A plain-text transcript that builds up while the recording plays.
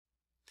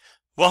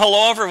Well,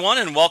 hello everyone,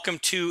 and welcome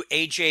to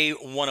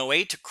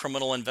AJ108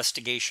 Criminal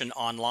Investigation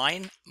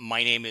Online.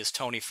 My name is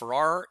Tony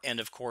Farrar, and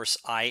of course,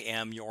 I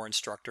am your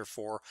instructor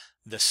for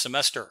this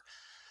semester.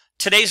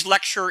 Today's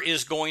lecture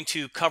is going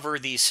to cover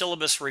the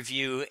syllabus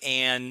review,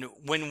 and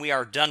when we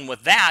are done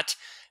with that,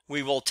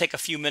 we will take a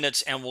few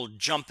minutes and we'll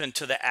jump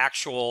into the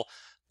actual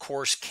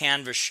course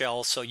Canvas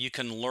shell so you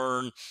can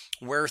learn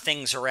where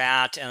things are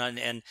at.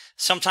 And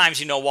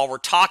sometimes, while we're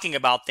talking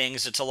about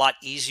things, it's a lot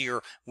easier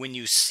when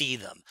you see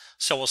them.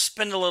 So we'll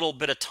spend a little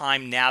bit of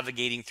time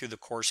navigating through the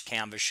course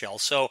Canvas shell.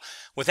 So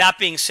with that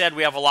being said,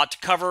 we have a lot to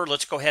cover.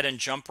 Let's go ahead and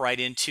jump right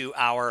into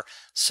our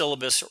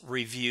syllabus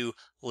review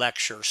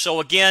lecture. So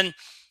again,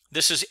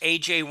 this is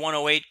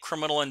AJ108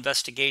 Criminal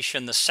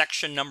Investigation. The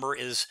section number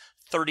is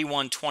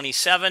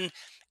 3127.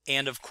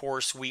 And of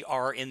course, we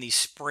are in the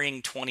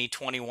spring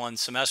 2021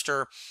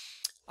 semester.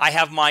 I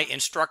have my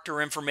instructor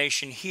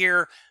information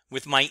here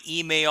with my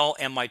email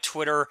and my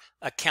Twitter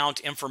account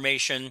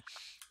information.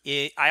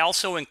 I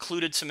also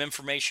included some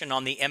information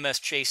on the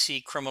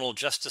MSJC Criminal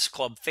Justice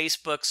Club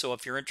Facebook. So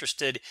if you're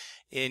interested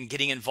in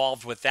getting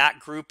involved with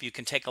that group, you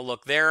can take a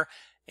look there.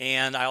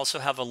 And I also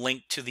have a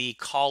link to the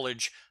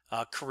college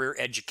career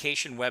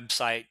education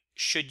website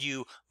should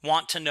you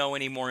want to know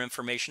any more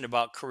information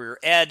about career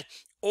ed,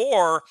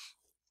 or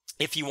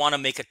if you want to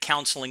make a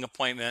counseling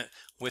appointment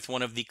with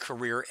one of the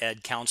career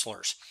ed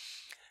counselors.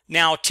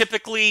 Now,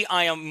 typically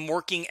I am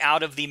working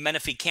out of the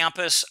Menifee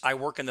campus. I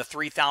work in the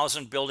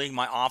 3000 building.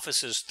 My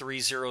office is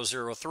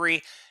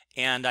 3003,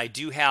 and I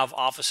do have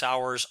office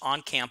hours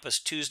on campus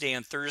Tuesday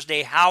and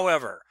Thursday.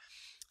 However,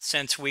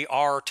 since we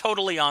are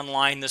totally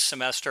online this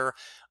semester,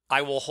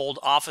 I will hold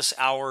office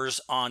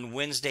hours on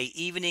Wednesday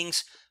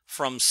evenings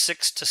from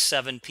 6 to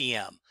 7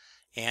 p.m.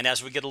 And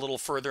as we get a little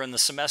further in the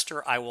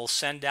semester, I will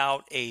send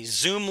out a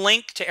Zoom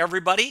link to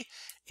everybody,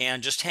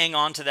 and just hang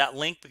on to that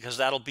link because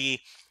that'll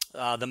be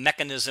the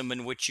mechanism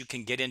in which you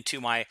can get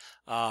into my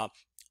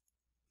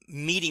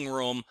meeting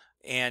room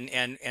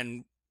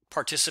and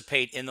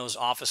participate in those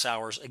office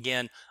hours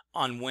again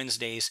on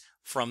Wednesdays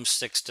from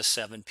 6 to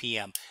 7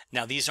 p.m.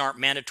 Now, these aren't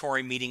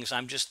mandatory meetings.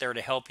 I'm just there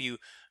to help you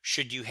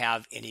should you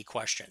have any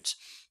questions.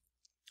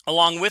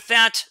 Along with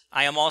that,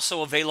 I am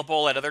also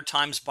available at other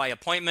times by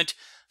appointment.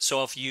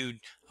 So if you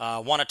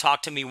want to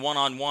talk to me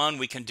one-on-one,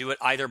 we can do it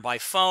either by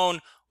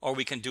phone or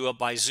we can do it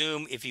by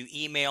Zoom. If you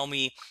email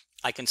me,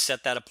 I can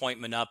set that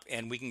appointment up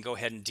and we can go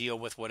ahead and deal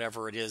with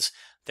whatever it is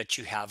that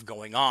you have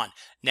going on.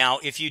 Now,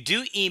 if you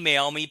do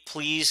email me,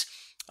 please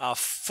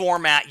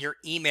format your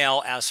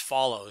email as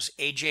follows: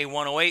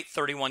 AJ108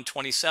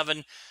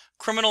 3127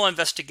 criminal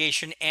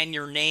investigation, and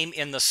your name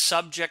in the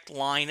subject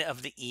line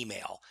of the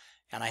email.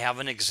 And I have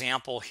an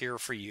example here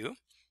for you.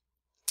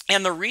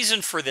 And the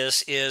reason for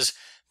this is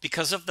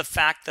because of the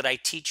fact that I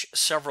teach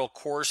several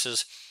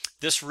courses.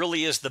 This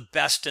really is the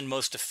best and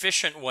most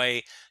efficient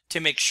way to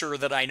make sure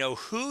that I know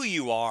who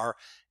you are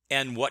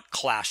and what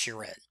class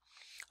you're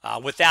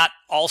in. With that,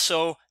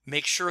 also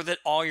make sure that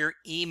all your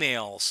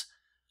emails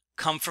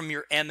come from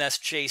your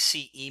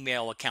MSJC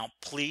email account.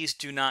 Please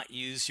do not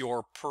use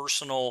your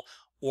personal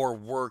or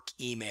work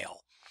email.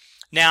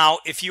 Now,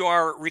 if you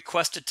are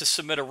requested to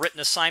submit a written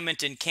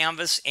assignment in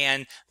Canvas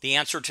and the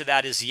answer to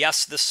that is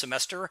yes this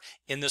semester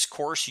in this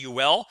course, you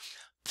will,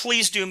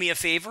 please do me a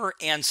favor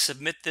and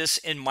submit this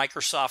in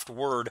Microsoft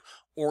Word,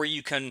 or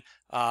you can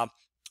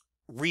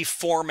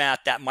reformat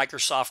that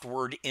Microsoft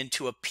Word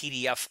into a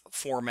PDF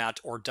format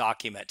or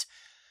document.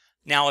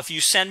 Now, if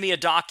you send me a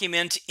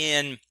document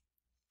in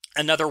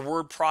another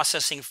word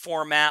processing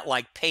format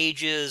like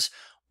Pages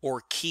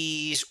or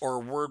Keys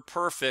or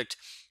WordPerfect,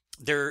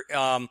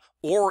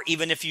 or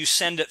even if you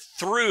send it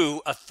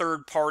through a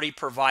third-party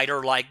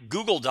provider like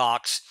Google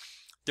Docs,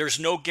 there's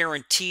no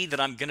guarantee that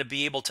I'm going to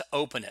be able to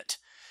open it.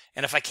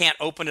 And if I can't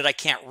open it, I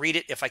can't read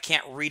it. If I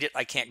can't read it,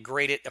 I can't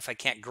grade it. If I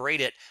can't grade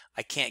it,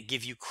 I can't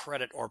give you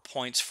credit or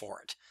points for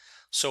it.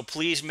 So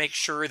please make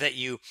sure that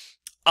you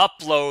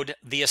upload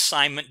the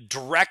assignment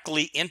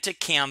directly into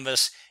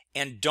Canvas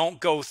and don't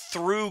go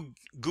through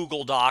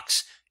Google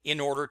Docs in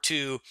order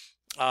to,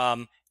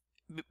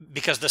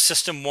 because the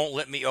system won't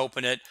let me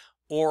open it.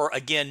 Or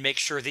again, make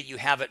sure that you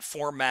have it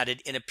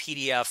formatted in a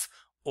PDF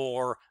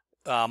or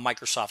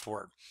Microsoft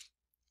Word.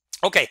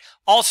 Okay,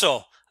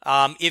 also,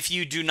 if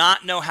you do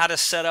not know how to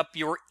set up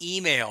your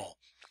email,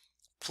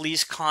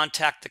 please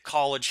contact the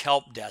college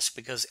help desk,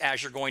 because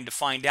as you're going to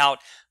find out,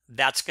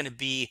 that's going to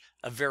be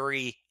a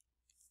very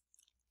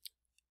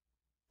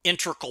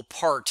integral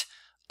part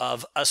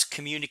of us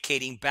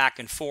communicating back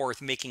and forth,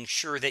 making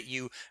sure that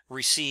you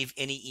receive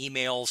any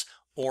emails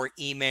or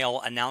email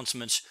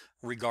announcements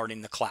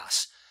regarding the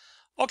class.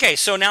 Okay,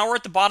 so now we're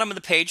at the bottom of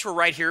the page. We're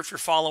right here if you're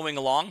following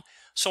along.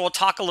 So we'll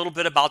talk a little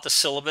bit about the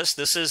syllabus.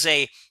 This is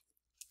a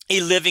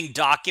living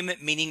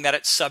document, meaning that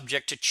it's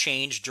subject to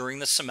change during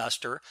the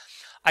semester.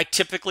 I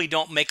typically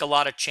don't make a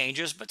lot of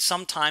changes, but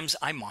sometimes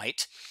I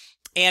might.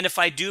 And if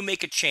I do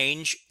make a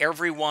change,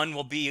 everyone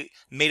will be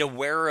made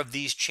aware of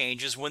these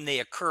changes when they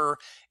occur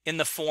in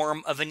the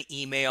form of an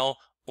email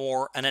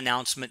or an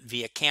announcement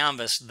via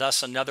Canvas.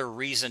 Thus, another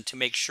reason to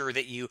make sure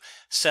that you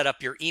set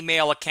up your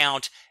email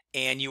account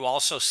and you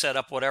also set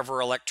up whatever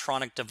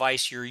electronic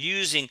device you're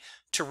using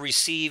to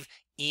receive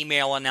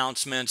email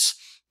announcements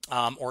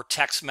or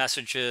text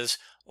messages,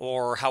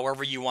 or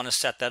however you want to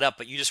set that up.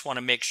 But you just want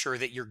to make sure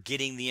that you're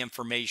getting the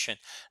information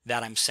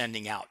that I'm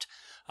sending out.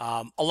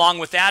 Along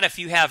with that, if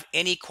you have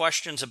any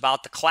questions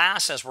about the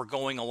class as we're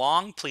going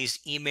along, please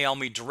email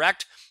me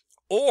direct,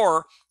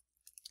 or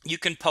you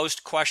can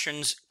post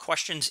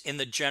questions in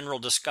the general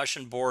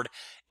discussion board,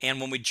 and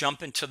when we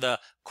jump into the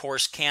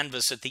course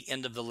Canvas at the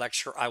end of the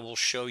lecture, I will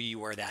show you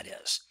where that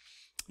is.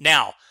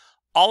 Now,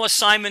 all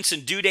assignments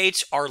and due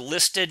dates are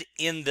listed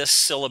in this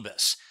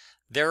syllabus.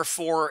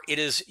 Therefore, it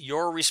is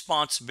your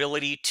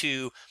responsibility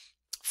to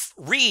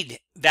read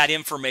that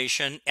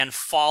information and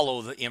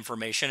follow the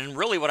information. And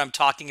really what I'm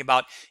talking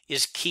about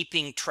is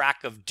keeping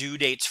track of due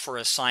dates for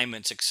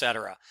assignments,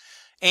 etc.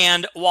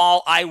 And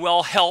while I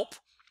will help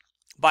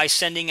by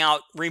sending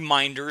out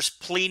reminders,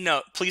 please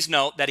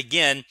note that,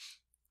 again,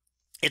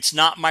 it's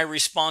not my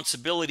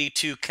responsibility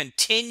to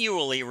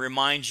continually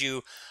remind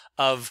you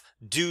of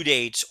due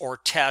dates or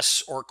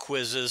tests or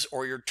quizzes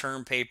or your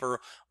term paper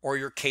or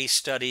your case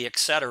study,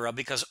 etc.,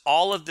 because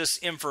all of this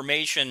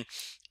information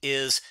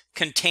is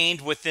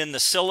contained within the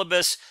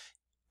syllabus.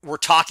 We're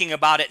talking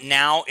about it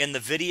now in the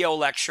video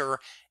lecture,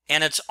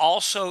 and it's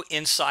also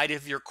inside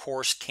of your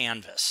course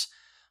Canvas.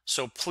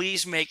 So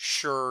please make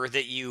sure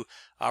that you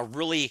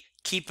really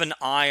keep an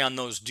eye on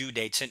those due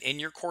dates. And in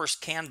your course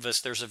Canvas,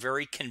 there's a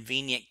very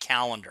convenient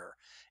calendar,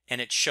 and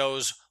it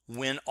shows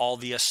when all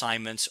the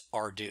assignments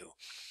are due.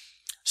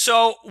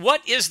 So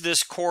what is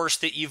this course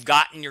that you've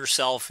gotten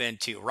yourself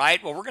into,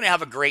 right? Well, we're going to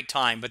have a great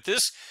time, but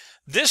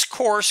this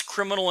course,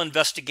 Criminal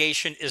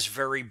Investigation, is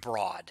very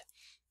broad.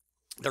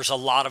 There's a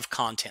lot of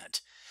content.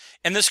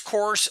 And this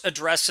course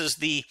addresses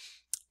the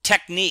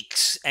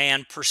techniques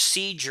and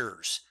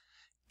procedures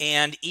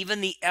and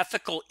even the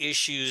ethical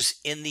issues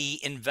in the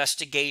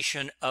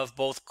investigation of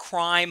both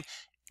crime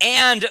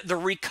and the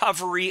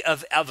recovery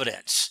of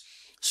evidence.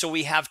 So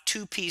we have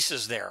two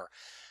pieces there.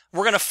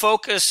 We're going to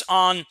focus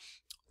on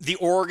the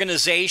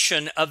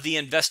organization of the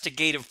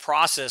investigative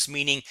process,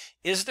 meaning,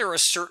 is there a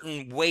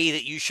certain way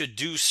that you should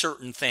do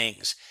certain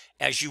things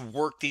as you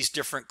work these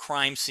different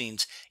crime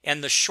scenes?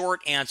 And the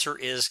short answer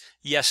is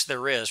yes,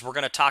 there is. We're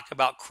going to talk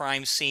about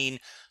crime scene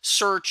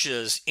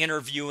searches,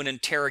 interview and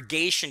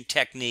interrogation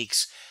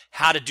techniques,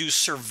 how to do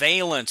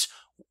surveillance,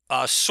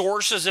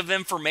 sources of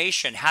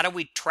information, how do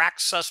we track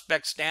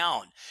suspects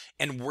down,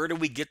 and where do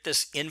we get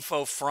this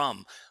info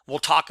from? We'll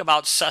talk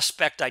about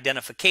suspect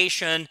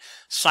identification,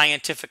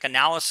 scientific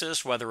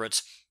analysis, whether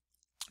it's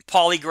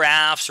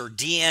polygraphs or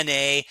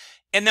DNA,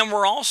 and then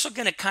we're also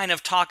going to kind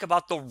of talk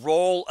about the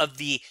role of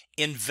the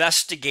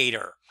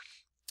investigator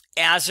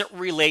as it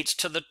relates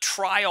to the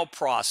trial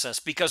process,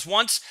 because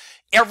once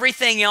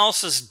everything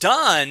else is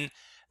done,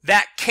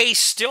 that case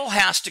still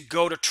has to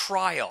go to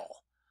trial.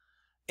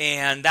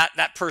 And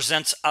that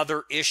presents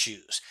other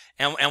issues.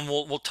 And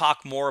we'll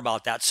talk more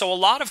about that. So a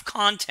lot of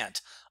content,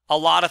 a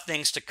lot of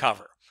things to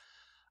cover.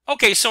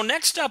 Okay, so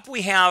next up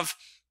we have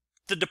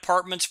the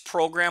department's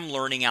program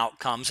learning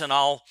outcomes, and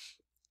I'll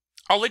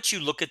let you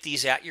look at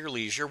these at your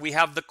leisure. We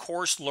have the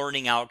course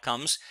learning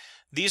outcomes.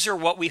 These are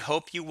what we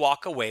hope you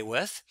walk away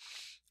with.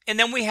 And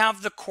then we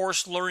have the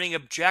course learning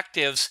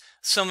objectives,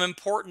 some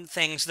important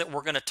things that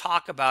we're going to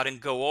talk about and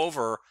go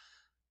over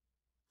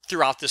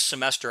throughout this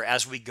semester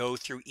as we go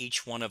through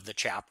each one of the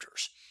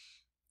chapters.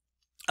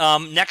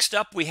 Next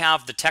up, we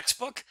have the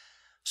textbook.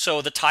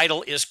 So the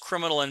title is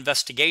Criminal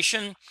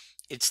Investigation.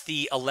 It's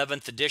the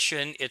 11th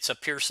edition. It's a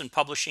Pearson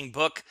Publishing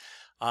book.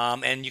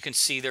 And you can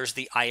see there's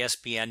the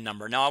ISBN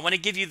number. Now, I want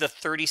to give you the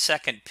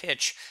 30-second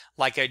pitch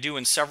like I do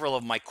in several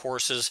of my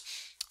courses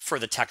for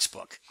the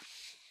textbook.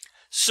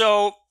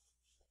 So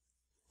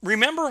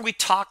remember, we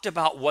talked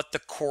about what the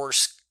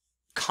course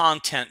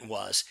content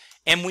was,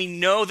 and we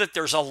know that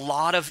there's a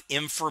lot of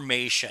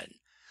information,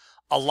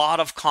 a lot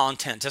of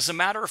content. As a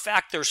matter of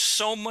fact, there's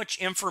so much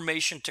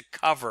information to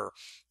cover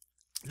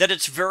that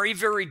it's very,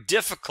 very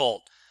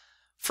difficult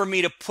for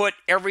me to put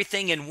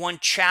everything in one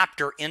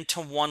chapter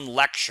into one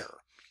lecture,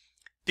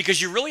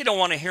 because you really don't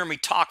want to hear me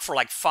talk for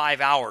like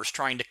 5 hours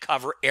trying to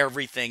cover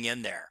everything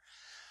in there.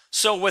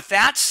 So with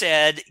that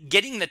said,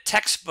 getting the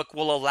textbook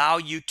will allow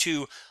you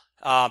to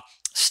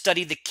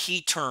study the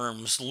key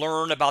terms,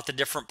 learn about the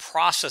different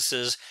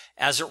processes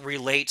as it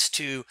relates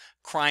to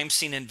crime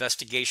scene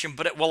investigation,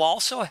 but it will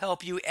also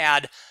help you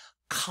add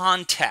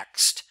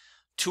context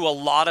to a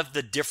lot of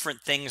the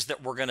different things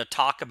that we're going to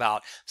talk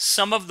about.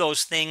 Some of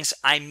those things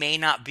I may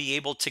not be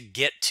able to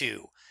get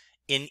to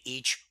in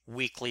each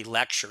weekly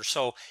lecture.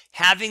 So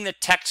having the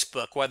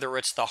textbook, whether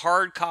it's the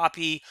hard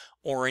copy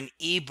or an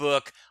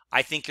ebook,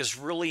 I think is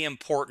really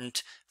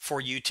important for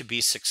you to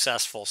be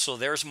successful. So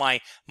there's my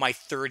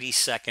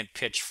 30-second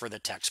pitch for the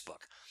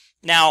textbook.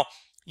 Now,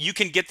 you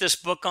can get this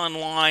book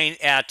online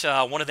at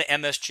one of the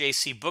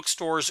MSJC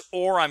bookstores,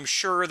 or I'm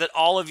sure that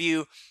all of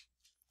you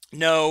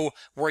know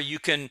where you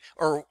can,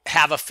 or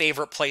have a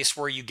favorite place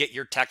where you get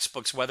your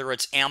textbooks, whether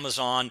it's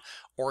Amazon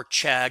or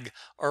Chegg,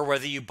 or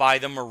whether you buy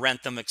them or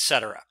rent them,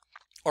 etc.,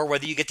 or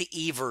whether you get the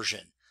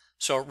e-version.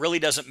 So it really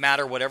doesn't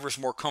matter, whatever's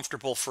more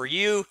comfortable for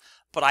you,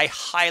 but I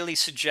highly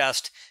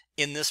suggest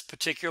in this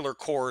particular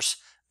course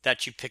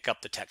that you pick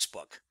up the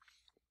textbook.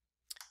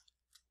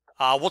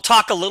 We'll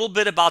talk a little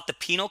bit about the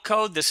penal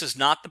code. This is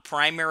not the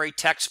primary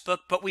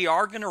textbook, but we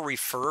are going to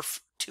refer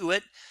to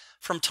it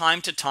from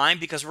time to time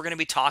because we're going to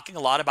be talking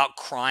a lot about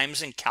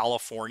crimes in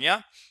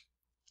California.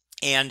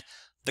 And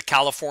the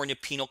California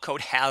Penal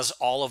Code has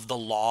all of the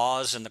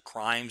laws and the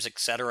crimes,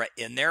 etc.,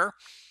 in there.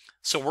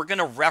 So we're going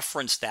to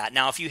reference that.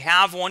 Now, if you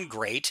have one,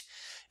 great.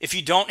 If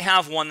you don't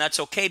have one, that's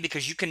okay,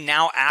 because you can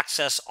now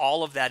access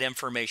all of that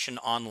information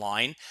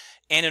online.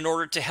 And in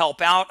order to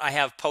help out, I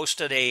have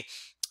posted a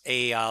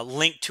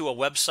link to a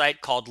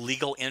website called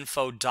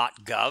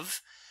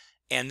legalinfo.gov.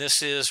 And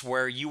this is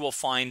where you will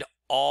find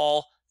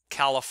all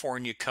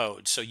California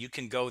codes. So you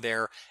can go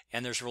there,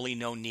 and there's really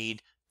no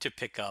need to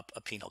pick up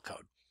a penal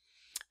code.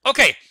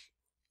 Okay,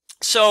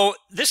 so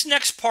this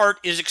next part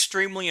is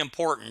extremely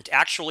important.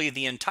 Actually,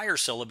 the entire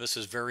syllabus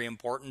is very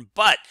important,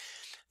 but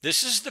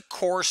this is the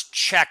course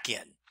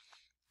check-in.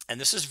 And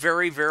this is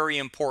very, very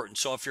important.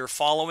 So if you're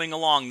following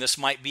along, this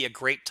might be a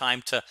great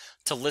time to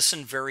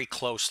listen very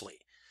closely.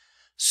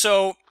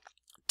 So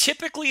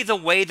typically the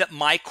way that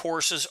my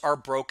courses are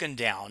broken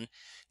down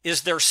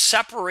is they're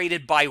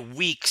separated by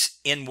weeks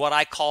in what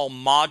I call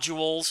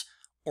modules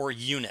or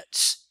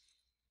units.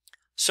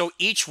 So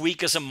each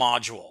week is a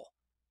module.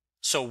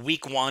 So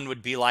week 1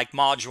 would be like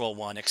module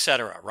 1,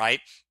 etc.,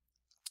 right?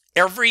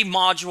 Every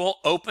module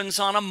opens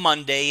on a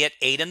Monday at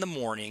 8 in the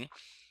morning,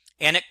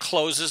 and it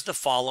closes the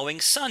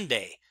following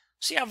Sunday.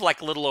 So you have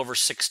like a little over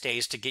 6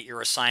 days to get your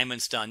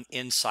assignments done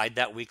inside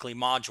that weekly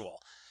module.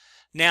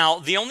 Now,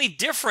 the only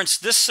difference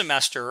this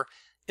semester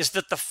is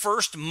that the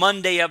first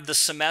Monday of the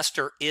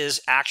semester is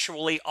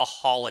actually a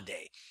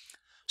holiday.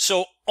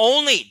 So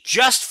only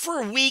just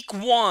for week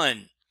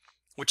 1,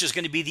 which is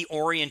going to be the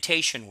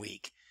orientation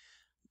week,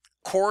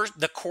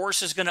 the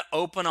course is going to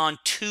open on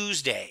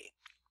Tuesday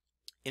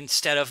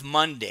instead of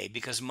Monday,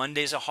 because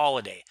Monday's a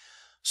holiday.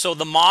 So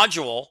the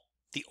module,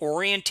 the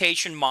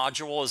orientation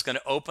module, is going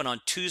to open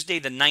on Tuesday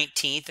the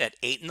 19th at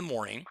 8 in the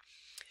morning.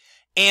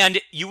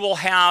 And you will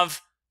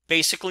have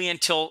basically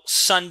until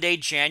Sunday,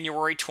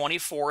 January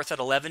 24th at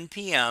 11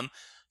 p.m.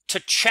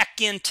 to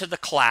check into the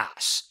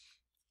class.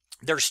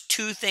 There's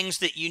 2 things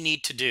that you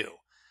need to do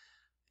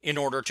in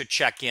order to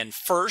check in.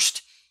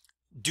 First,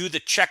 do the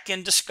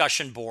check-in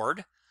discussion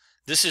board.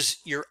 This is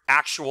your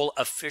actual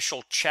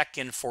official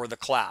check-in for the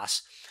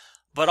class.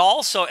 But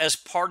also, as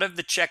part of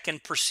the check-in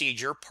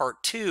procedure,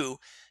 part 2,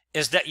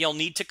 is that you'll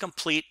need to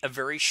complete a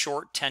very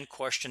short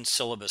 10-question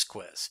syllabus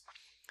quiz.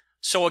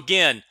 So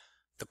again,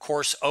 the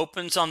course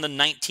opens on the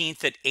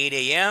 19th at 8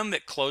 a.m.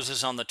 It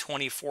closes on the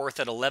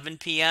 24th at 11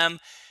 p.m.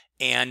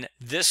 And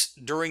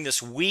during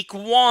this week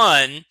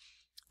 1,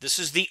 this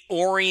is the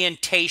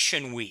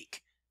orientation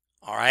week.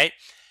 All right?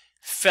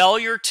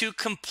 Failure to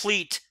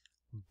complete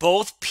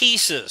both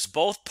pieces,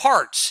 both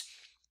parts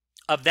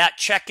of that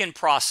check-in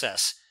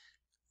process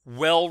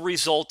will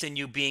result in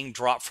you being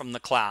dropped from the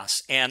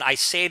class. And I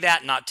say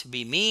that not to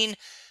be mean,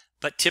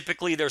 but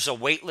typically there's a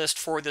wait list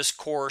for this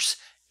course.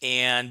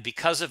 And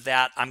because of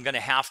that, I'm going to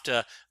have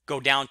to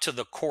go down to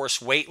the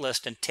course wait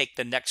list and take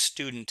the next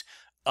student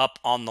up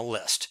on the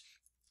list.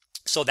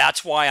 So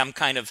that's why I'm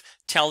kind of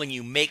telling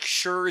you, make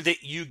sure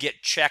that you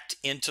get checked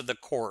into the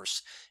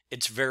course.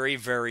 It's very,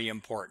 very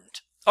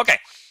important. Okay,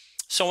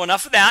 so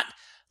enough of that.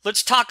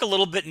 Let's talk a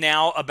little bit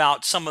now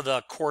about some of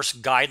the course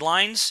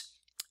guidelines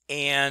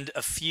and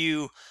a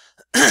few,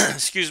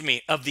 excuse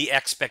me, of the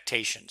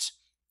expectations.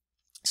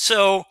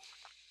 So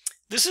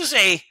this is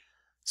a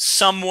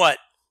somewhat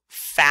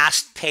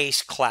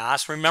fast-paced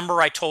class.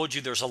 Remember, I told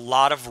you there's a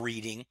lot of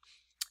reading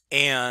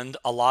and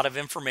a lot of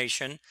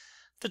information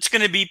that's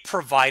going to be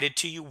provided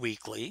to you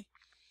weekly.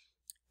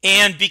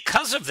 And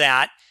because of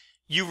that,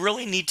 you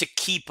really need to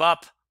keep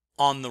up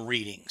on the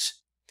readings.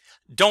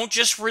 Don't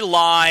just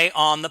rely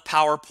on the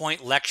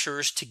PowerPoint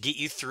lectures to get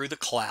you through the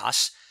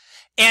class.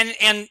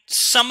 And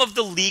some of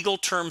the legal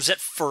terms at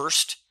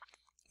first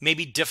may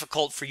be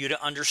difficult for you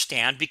to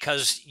understand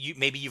because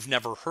maybe you've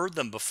never heard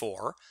them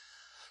before.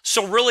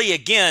 So really,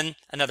 again,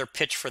 another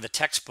pitch for the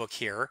textbook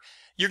here,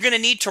 you're going to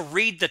need to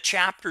read the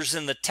chapters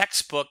in the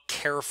textbook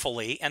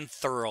carefully and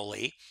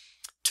thoroughly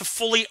to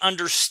fully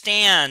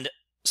understand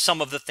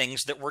some of the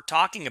things that we're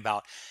talking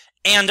about.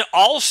 And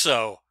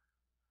also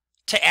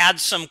to add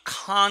some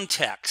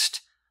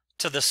context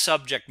to the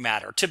subject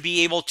matter, to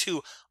be able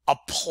to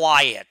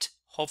apply it.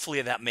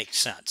 Hopefully that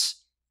makes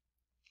sense.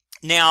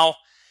 Now,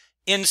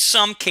 in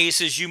some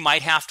cases, you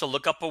might have to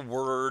look up a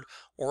word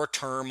or a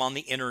term on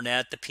the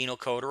internet, the penal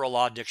code or a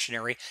law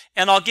dictionary,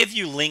 and I'll give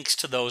you links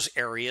to those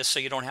areas so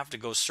you don't have to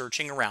go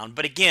searching around.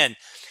 But again,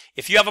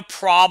 if you have a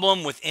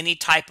problem with any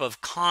type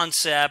of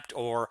concept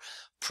or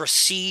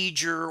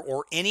procedure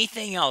or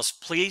anything else,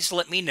 please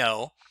let me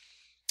know.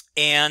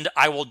 and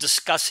I will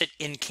discuss it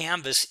in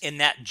Canvas in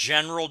that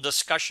general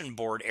discussion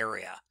board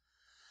area.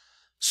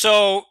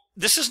 So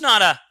this is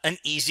not an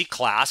easy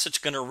class. It's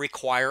going to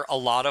require a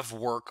lot of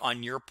work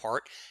on your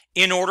part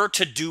in order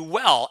to do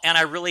well. And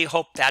I really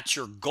hope that's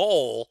your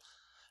goal,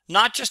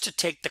 not just to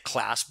take the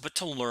class, but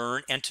to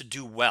learn and to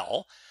do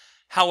well.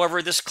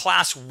 However, this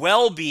class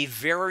will be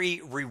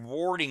very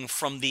rewarding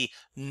from the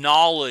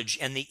knowledge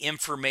and the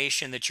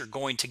information that you're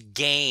going to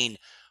gain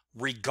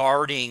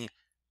regarding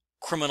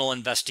criminal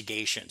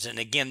investigations. And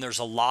again, there's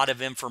a lot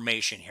of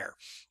information here.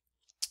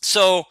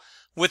 So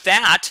with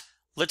that,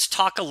 let's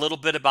talk a little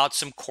bit about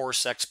some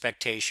course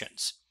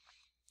expectations.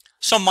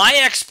 So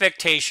my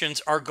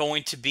expectations are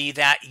going to be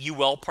that you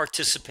will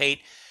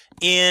participate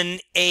in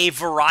a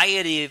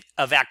variety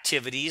of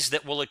activities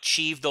that will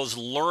achieve those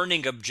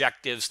learning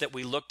objectives that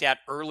we looked at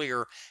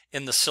earlier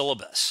in the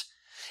syllabus.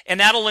 And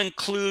that'll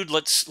include,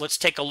 let's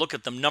take a look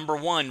at them. Number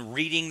one,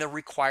 reading the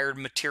required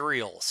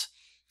materials.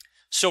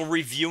 So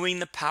reviewing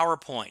the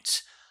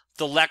PowerPoints,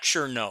 the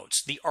lecture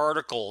notes, the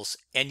articles,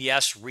 and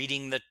yes,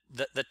 reading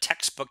the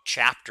textbook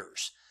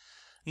chapters.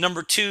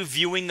 Number two,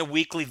 viewing the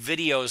weekly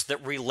videos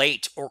that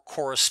relate or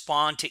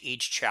correspond to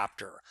each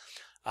chapter.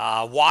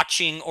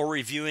 Watching or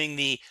reviewing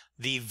the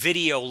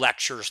video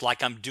lectures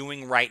like I'm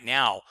doing right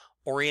now,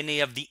 or any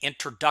of the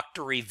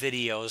introductory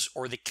videos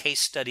or the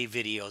case study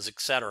videos,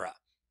 etc.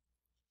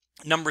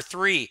 Number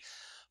three,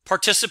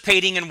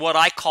 participating in what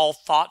I call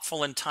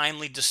thoughtful and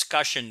timely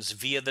discussions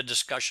via the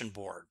discussion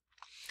board.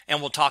 And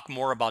we'll talk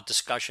more about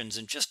discussions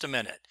in just a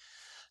minute.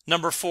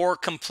 Number four,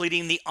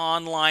 completing the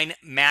online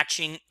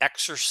matching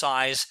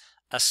exercise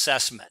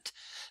assessment.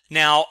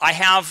 Now, I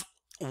have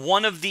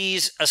one of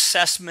these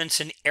assessments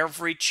in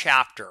every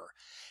chapter,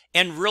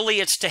 and really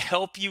it's to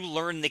help you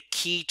learn the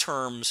key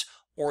terms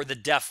or the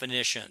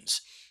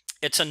definitions.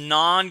 It's a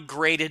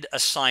non-graded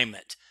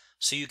assignment,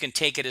 so you can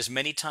take it as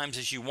many times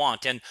as you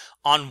want. And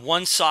on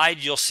one side,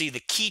 you'll see the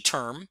key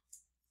term,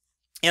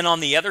 and on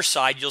the other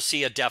side, you'll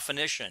see a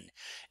definition.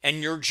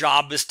 And your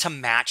job is to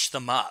match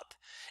them up.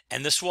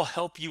 And this will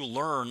help you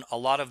learn a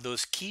lot of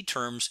those key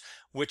terms,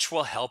 which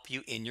will help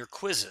you in your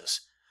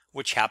quizzes,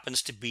 which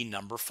happens to be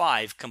number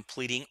 5,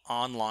 completing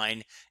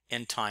online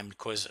and timed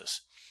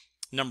quizzes.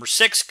 Number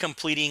 6,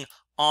 completing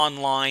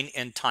online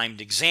and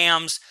timed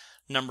exams.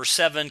 Number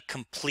 7,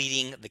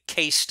 completing the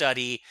case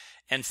study.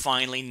 And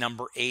finally,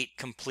 number 8,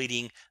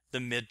 completing the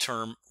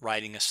midterm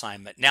writing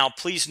assignment. Now,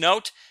 please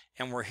note,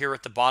 and we're here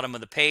at the bottom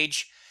of the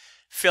page,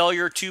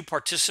 failure to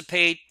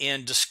participate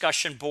in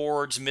discussion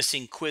boards,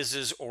 missing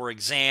quizzes or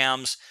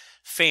exams,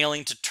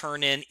 failing to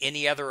turn in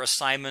any other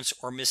assignments,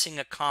 or missing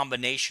a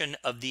combination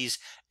of these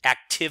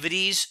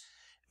activities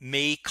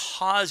may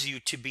cause you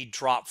to be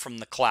dropped from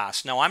the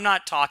class. Now, I'm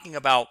not talking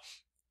about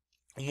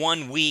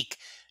 1 week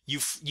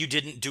you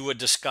didn't do a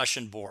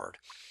discussion board,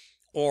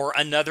 or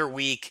another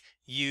week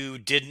you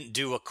didn't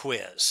do a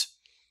quiz.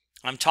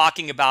 I'm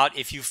talking about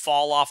if you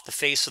fall off the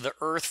face of the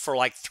earth for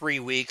like 3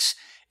 weeks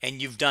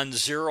and you've done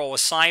 0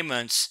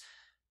 assignments,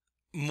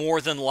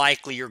 more than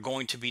likely you're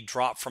going to be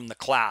dropped from the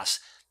class.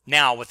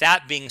 Now, with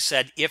that being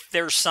said, if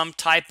there's some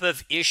type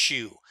of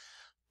issue,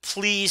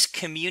 please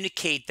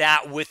communicate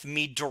that with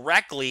me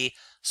directly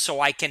so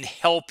I can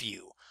help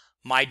you.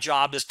 My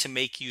job is to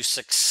make you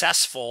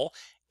successful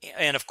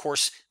and, of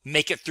course,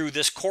 make it through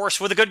this course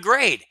with a good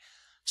grade.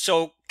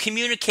 So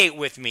communicate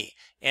with me,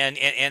 and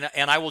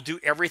I will do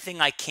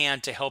everything I can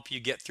to help you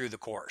get through the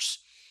course.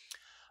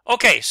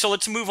 Okay, so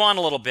let's move on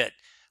a little bit.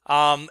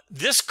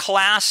 This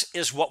class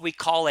is what we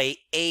call a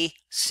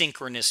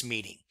asynchronous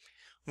meeting,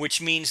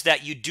 which means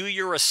that you do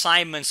your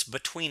assignments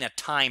between a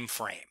time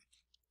frame.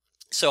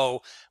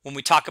 So when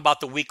we talk about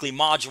the weekly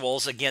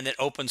modules, again, it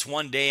opens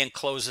one day and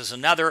closes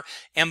another.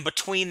 And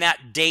between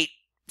that date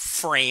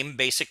frame,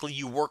 basically,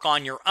 you work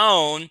on your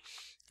own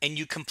and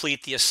you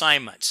complete the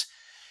assignments.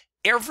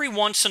 Every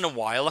once in a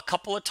while, a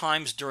couple of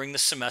times during the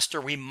semester,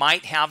 we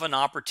might have an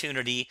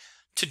opportunity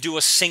to do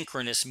a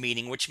synchronous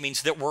meeting, which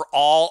means that we're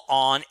all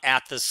on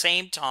at the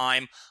same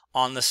time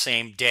on the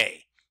same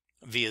day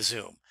via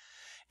Zoom.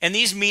 And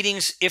these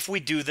meetings, if we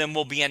do them,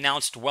 will be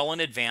announced well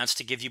in advance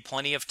to give you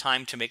plenty of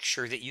time to make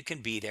sure that you can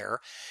be there.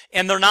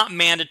 And they're not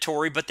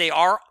mandatory, but they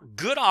are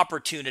good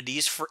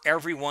opportunities for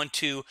everyone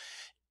to,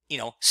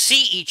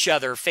 see each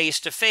other face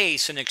to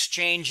face and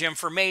exchange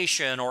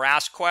information or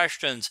ask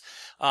questions,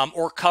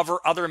 or cover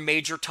other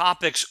major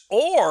topics,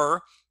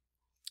 or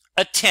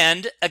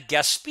attend a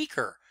guest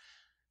speaker.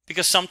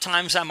 Because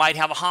sometimes I might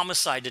have a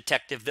homicide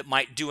detective that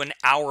might do an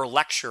hour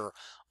lecture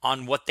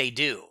on what they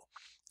do.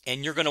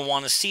 And you're going to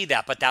want to see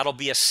that, but that'll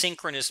be a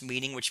synchronous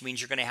meeting, which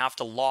means you're going to have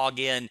to log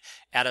in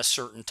at a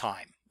certain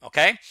time,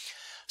 okay?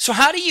 So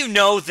how do you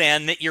know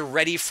then that you're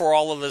ready for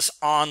all of this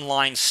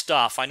online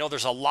stuff? I know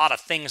there's a lot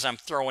of things I'm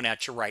throwing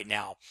at you right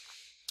now.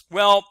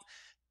 Well,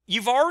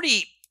 you've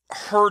already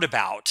heard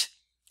about,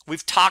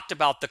 we've talked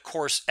about the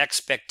course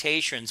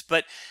expectations,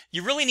 but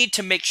you really need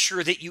to make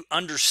sure that you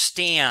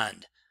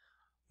understand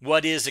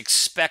what is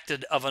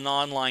expected of an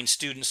online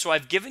student. So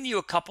I've given you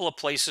a couple of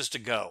places to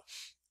go.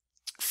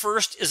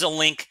 First is a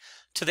link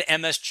to the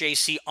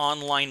MSJC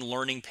online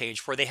learning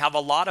page, where they have a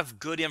lot of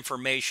good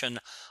information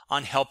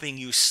on helping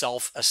you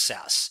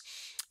self-assess.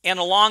 And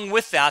along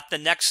with that, the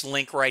next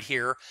link right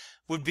here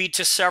would be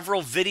to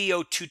several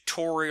video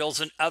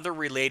tutorials and other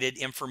related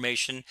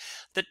information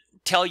that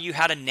tell you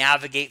how to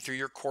navigate through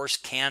your course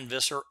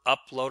Canvas or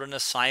upload an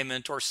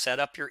assignment or set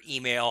up your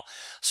email.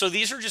 So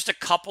these are just a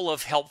couple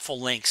of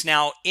helpful links.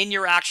 Now, in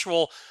your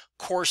actual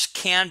course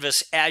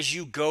Canvas, as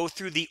you go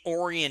through the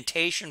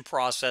orientation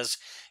process,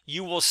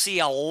 you will see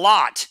a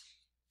lot,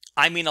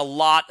 I mean a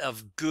lot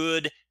of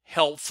good,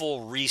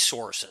 helpful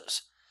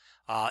resources.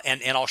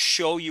 And I'll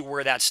show you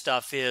where that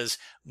stuff is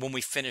when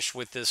we finish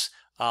with this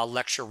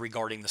lecture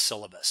regarding the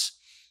syllabus.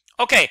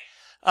 Okay,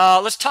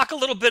 let's talk a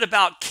little bit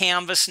about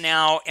Canvas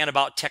now and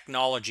about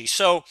technology.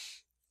 So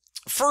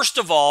first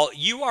of all,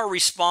 you are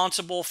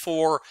responsible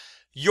for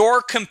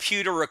your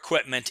computer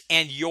equipment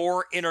and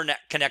your internet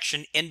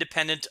connection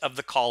independent of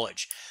the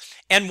college.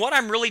 And what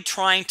I'm really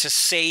trying to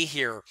say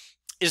here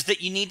is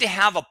that you need to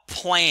have a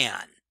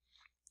plan.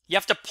 You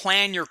have to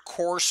plan your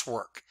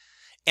coursework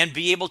and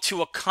be able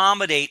to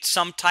accommodate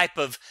some type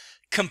of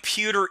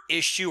computer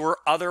issue or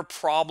other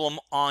problem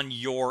on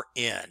your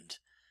end.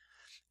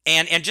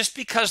 And just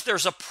because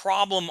there's a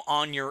problem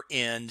on your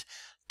end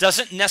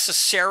doesn't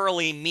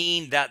necessarily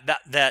mean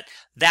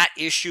that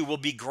issue will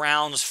be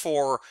grounds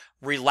for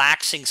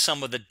relaxing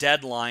some of the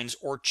deadlines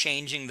or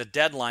changing the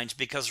deadlines,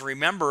 because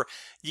remember,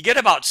 you get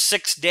about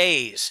 6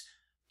 days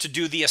to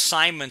do the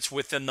assignments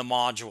within the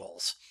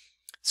modules.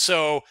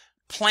 So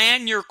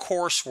plan your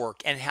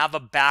coursework and have a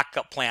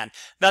backup plan.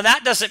 Now,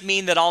 that doesn't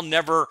mean that I'll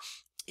never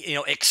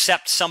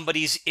accept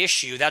somebody's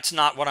issue. That's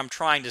not what I'm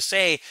trying to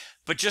say.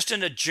 But just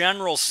in a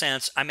general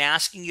sense, I'm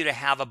asking you to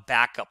have a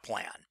backup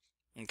plan.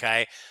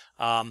 Okay.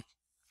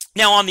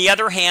 Now, on the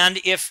other hand,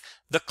 if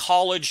the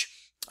college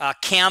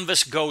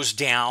Canvas goes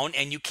down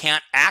and you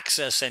can't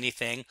access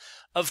anything,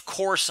 of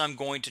course, I'm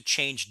going to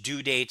change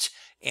due dates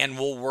and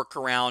we'll work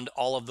around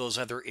all of those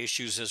other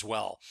issues as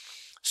well.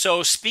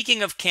 So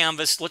speaking of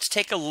Canvas, let's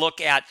take a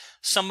look at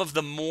some of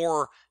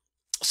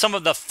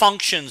the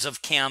functions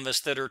of Canvas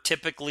that are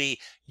typically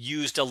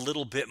used a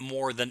little bit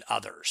more than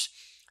others.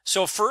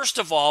 So first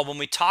of all, when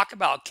we talk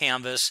about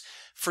Canvas,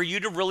 for you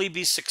to really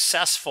be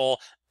successful,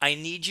 I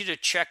need you to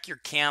check your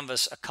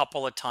Canvas a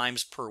couple of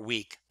times per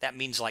week. That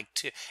means like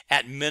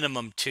at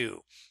minimum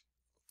 2.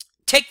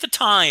 Take the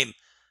time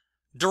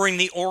during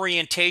the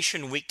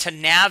orientation week to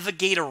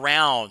navigate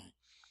around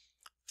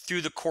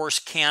through the course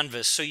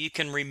Canvas so you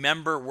can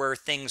remember where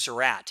things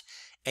are at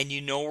and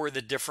you know where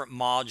the different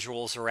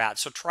modules are at.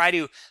 So try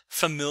to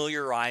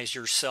familiarize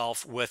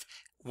yourself with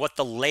what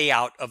the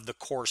layout of the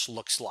course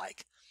looks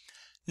like.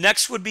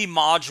 Next would be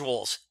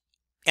modules.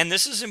 And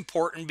this is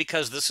important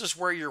because this is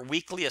where your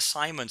weekly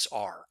assignments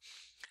are.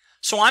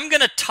 So I'm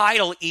going to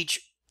title each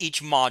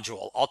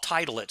module. I'll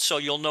title it so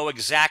you'll know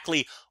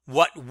exactly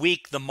what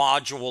week the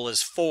module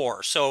is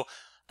for. So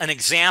an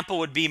example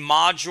would be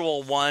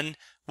Module 1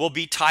 will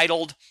be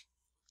titled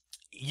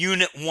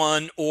Unit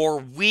 1 or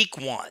Week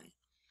 1.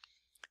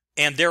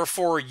 And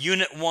therefore,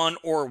 Unit 1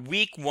 or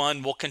Week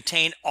 1 will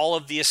contain all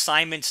of the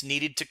assignments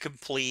needed to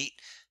complete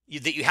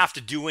that you have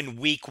to do in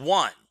Week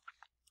 1.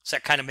 Does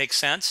that kind of make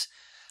sense?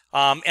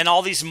 And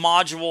all these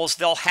modules,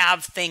 they'll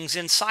have things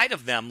inside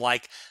of them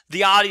like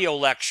the audio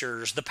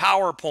lectures, the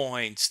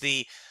PowerPoints,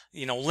 the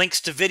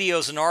links to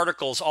videos and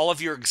articles, all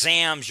of your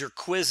exams, your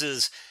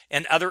quizzes,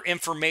 and other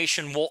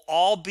information will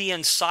all be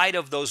inside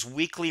of those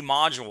weekly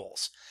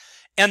modules.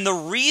 And the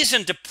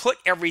reason to put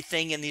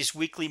everything in these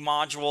weekly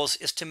modules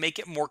is to make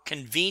it more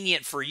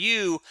convenient for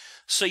you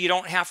so you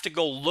don't have to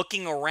go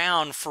looking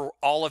around for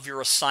all of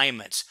your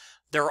assignments.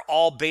 They're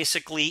all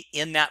basically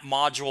in that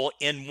module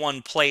in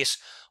one place,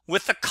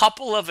 with a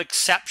couple of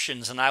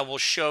exceptions, and I will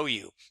show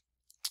you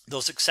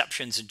those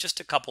exceptions in just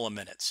a couple of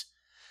minutes.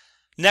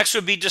 Next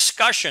would be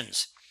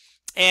discussions.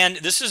 And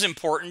this is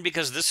important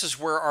because this is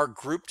where our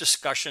group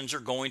discussions are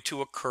going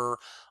to occur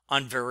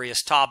on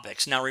various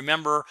topics. Now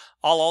remember,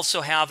 I'll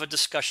also have a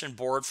discussion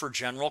board for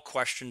general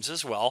questions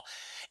as well.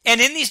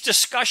 And in these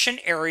discussion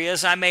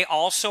areas, I may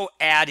also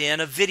add in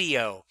a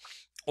video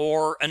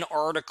or an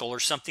article or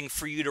something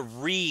for you to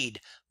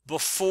read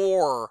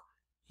before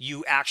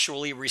you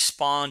actually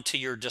respond to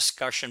your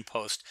discussion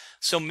post.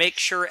 So make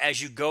sure as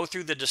you go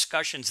through the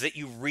discussions that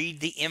you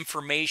read the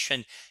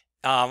information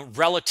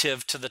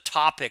relative to the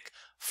topic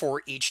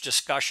for each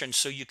discussion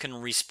so you can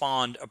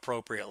respond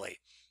appropriately.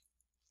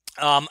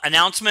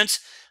 Announcements.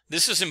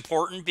 This is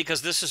important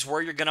because this is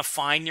where you're going to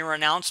find your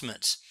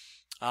announcements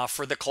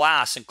for the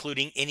class,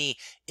 including any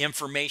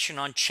information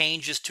on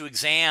changes to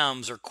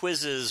exams or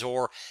quizzes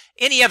or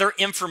any other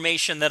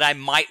information that I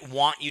might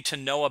want you to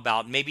know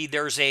about. Maybe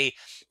there's a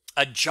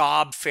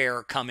job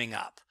fair coming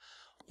up,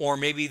 or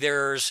maybe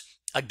there's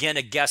again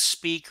a guest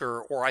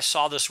speaker, or I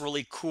saw this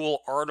really cool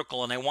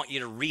article and I want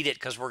you to read it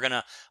because we're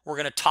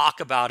gonna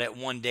talk about it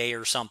one day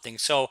or something.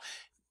 So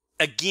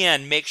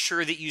again, make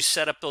sure that you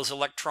set up those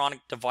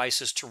electronic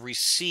devices to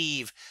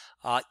receive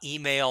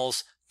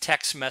emails,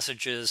 text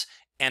messages,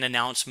 and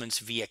announcements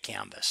via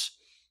Canvas.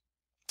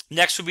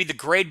 Next would be the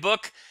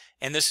gradebook.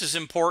 And this is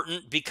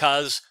important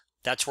because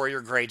that's where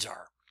your grades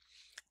are.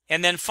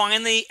 And then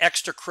finally,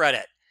 extra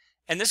credit.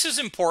 And this is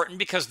important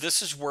because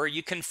this is where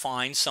you can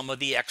find some of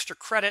the extra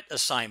credit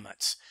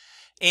assignments.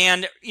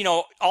 And,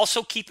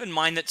 also keep in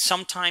mind that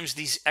sometimes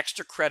these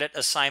extra credit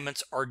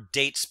assignments are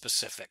date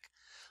specific.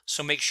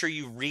 So make sure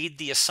you read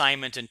the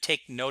assignment and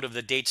take note of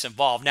the dates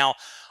involved. Now,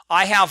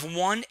 I have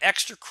one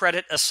extra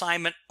credit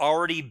assignment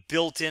already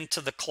built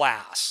into the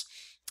class.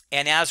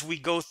 And as we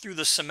go through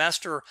the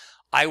semester,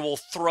 I will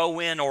throw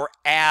in or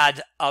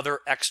add other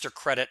extra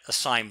credit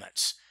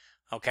assignments.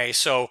 Okay,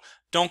 so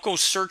don't go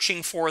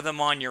searching for them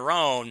on your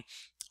own.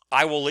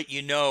 I will let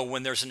you know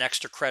when there's an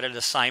extra credit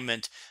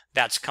assignment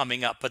that's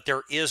coming up, but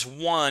there is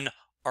one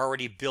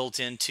already built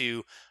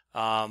into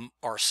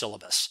our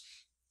syllabus.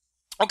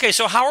 Okay,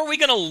 so how are we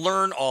going to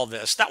learn all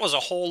this? That was a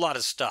whole lot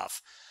of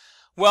stuff.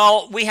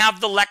 Well, we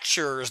have the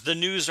lectures, the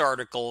news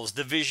articles,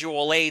 the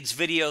visual aids,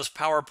 videos,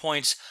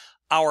 PowerPoints,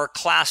 our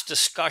class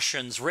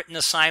discussions, written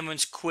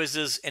assignments,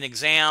 quizzes, and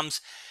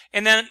exams.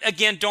 And then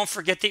again, don't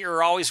forget that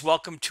you're always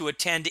welcome to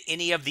attend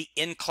any of the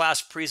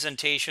in-class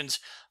presentations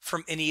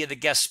from any of the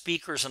guest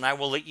speakers, and I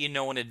will let you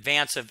know in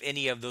advance of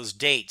any of those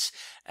dates.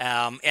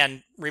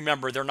 And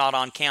remember, they're not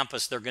on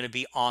campus, they're going to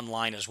be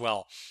online as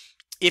well.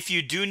 If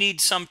you do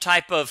need some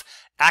type of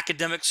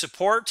academic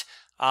support,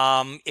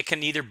 it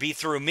can either be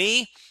through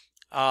me,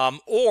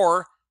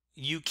 or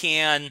you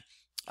can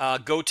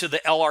go to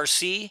the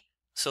LRC,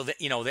 so that,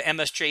 the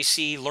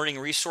MSJC Learning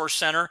Resource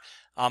Center,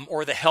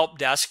 or the help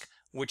desk,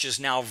 which is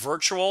now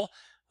virtual.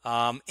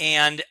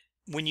 And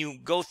when you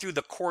go through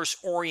the course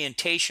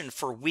orientation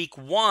for week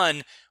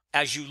 1,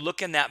 as you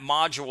look in that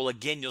module,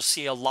 again, you'll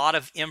see a lot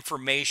of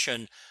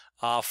information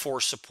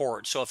for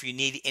support. So if you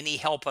need any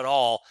help at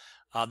all,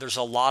 there's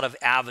a lot of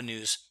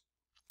avenues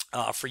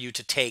for you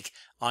to take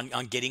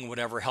on getting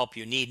whatever help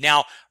you need.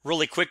 Now,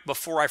 really quick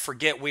before I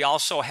forget, we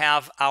also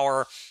have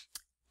our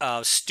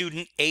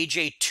student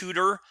AJ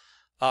tutor,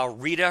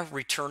 Rita,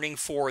 returning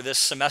for this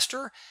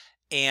semester.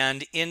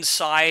 And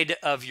inside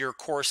of your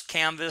course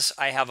canvas,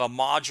 I have a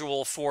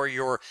module for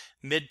your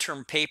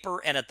midterm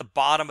paper. And at the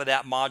bottom of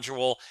that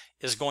module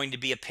is going to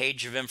be a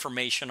page of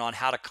information on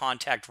how to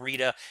contact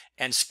Rita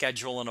and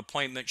schedule an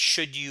appointment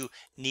should you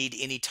need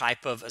any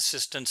type of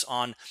assistance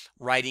on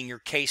writing your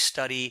case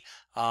study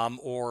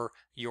or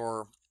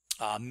your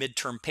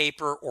midterm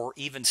paper, or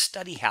even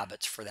study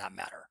habits for that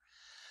matter.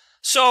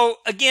 So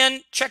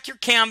again, check your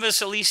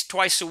canvas at least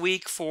twice a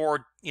week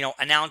for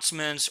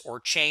announcements or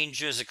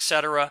changes,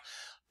 etc.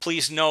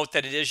 Please note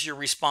that it is your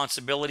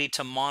responsibility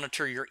to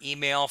monitor your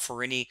email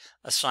for any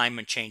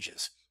assignment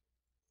changes.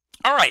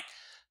 All right,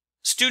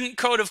 student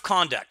code of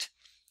conduct.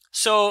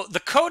 So the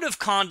code of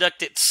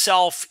conduct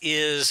itself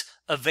is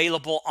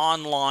available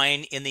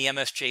online in the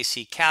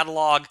MSJC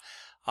catalog.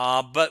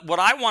 But what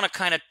I want to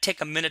kind of take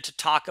a minute to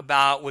talk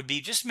about would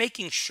be just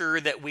making sure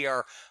that we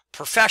are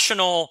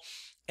professional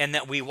and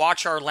that we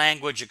watch our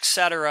language,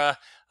 etc.,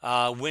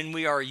 when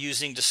we are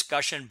using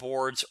discussion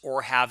boards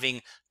or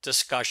having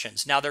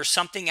discussions. Now, there's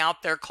something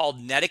out there called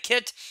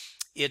netiquette.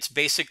 It's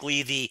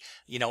basically the,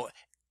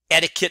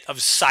 etiquette of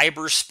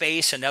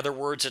cyberspace. In other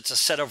words, it's a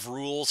set of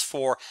rules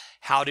for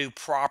how to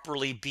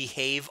properly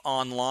behave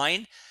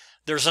online.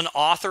 There's an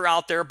author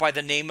out there by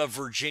the name of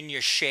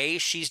Virginia Shea.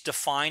 She's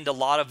defined a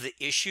lot of the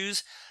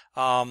issues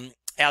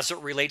as it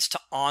relates to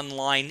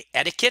online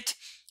etiquette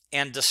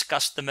and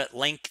discussed them at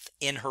length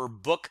in her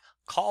book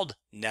called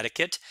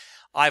Netiquette.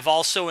 I've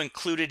also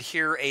included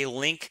here a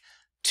link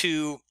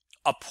to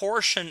a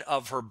portion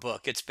of her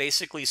book. It's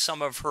basically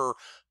some of her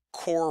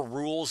core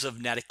rules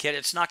of netiquette.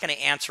 It's not going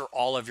to answer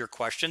all of your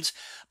questions,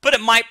 but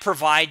it might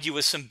provide you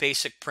with some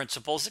basic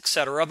principles,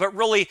 etc. But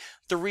really,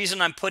 the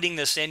reason I'm putting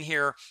this in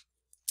here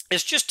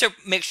is just to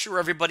make sure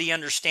everybody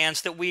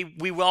understands that we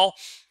will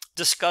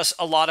discuss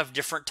a lot of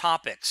different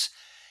topics,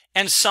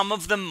 and some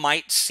of them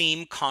might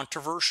seem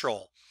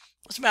controversial.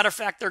 As a matter of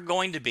fact, they're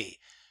going to be.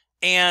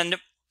 And,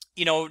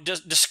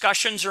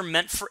 discussions are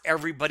meant for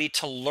everybody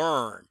to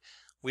learn.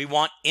 We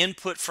want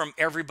input from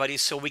everybody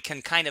so we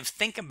can kind of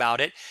think about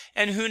it.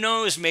 And who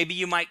knows, maybe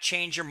you might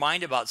change your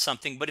mind about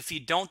something. But if you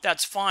don't,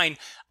 that's fine.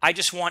 I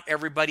just want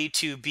everybody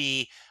to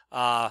be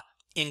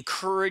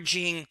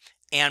encouraging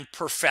and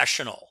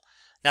professional.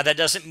 Now, that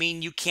doesn't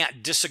mean you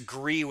can't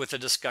disagree with a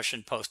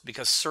discussion post,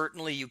 because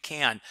certainly you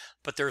can,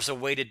 but there's a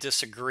way to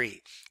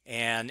disagree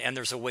and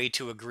there's a way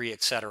to agree,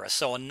 etc.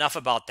 So enough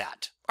about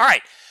that. All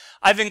right,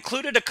 I've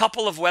included a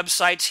couple of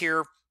websites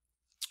here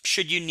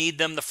should you need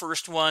them. The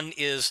first one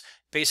is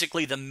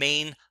basically the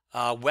main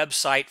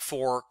website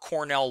for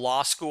Cornell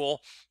Law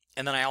School,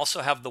 and then I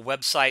also have the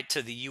website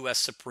to the U.S.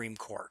 Supreme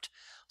Court.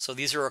 So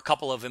these are a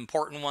couple of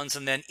important ones,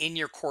 and then in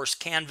your course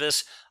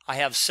canvas, I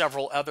have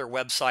several other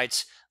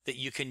websites that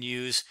you can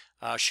use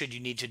should you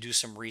need to do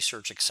some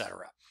research,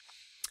 etc.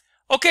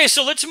 Okay,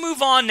 so let's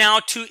move on now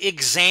to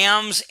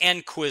exams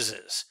and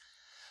quizzes.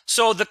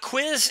 So the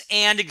quiz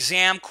and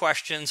exam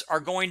questions are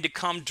going to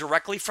come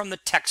directly from the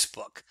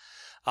textbook.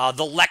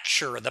 the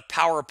lecture, the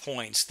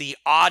PowerPoints, the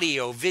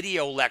audio,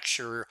 video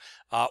lecture,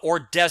 or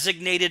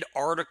designated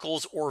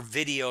articles or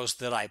videos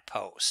that I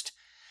post.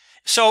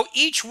 So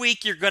each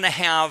week you're going to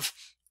have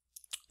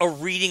a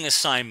reading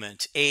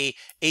assignment, a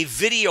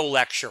video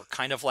lecture,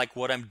 kind of like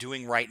what I'm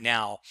doing right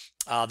now,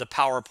 the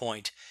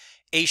PowerPoint,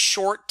 a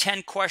short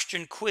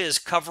 10-question quiz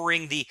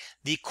covering the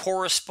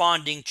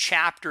corresponding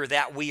chapter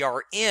that we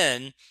are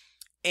in,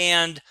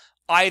 and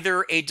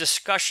either a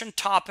discussion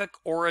topic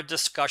or a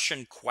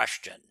discussion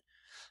question.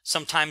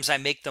 Sometimes I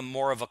make them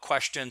more of a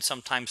question,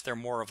 sometimes they're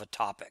more of a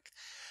topic.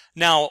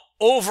 Now,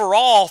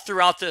 overall,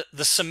 throughout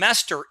the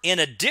semester, in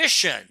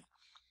addition,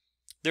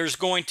 there's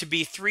going to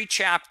be 3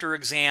 chapter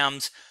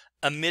exams,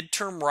 a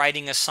midterm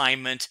writing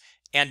assignment,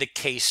 and a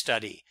case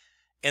study.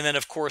 And then,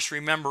 of course,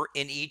 remember,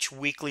 in each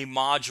weekly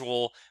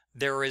module,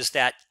 there is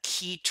that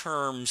key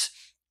terms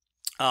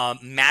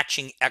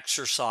matching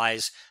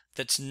exercise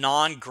that's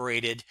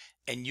non-graded,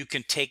 and you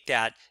can take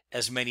that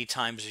as many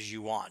times as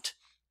you want.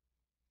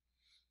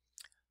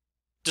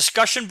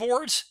 Discussion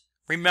boards.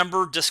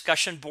 Remember,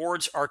 discussion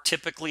boards are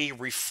typically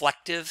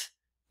reflective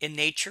in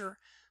nature.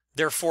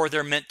 Therefore,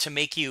 they're meant to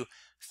make you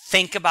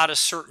think about a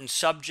certain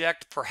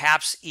subject,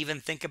 perhaps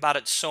even think about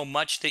it so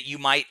much that you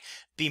might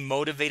be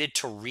motivated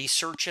to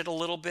research it a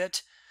little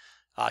bit,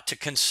 to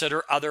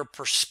consider other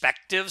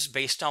perspectives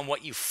based on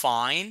what you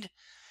find,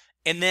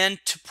 and then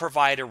to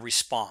provide a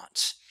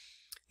response.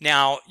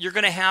 Now, you're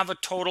going to have a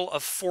total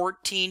of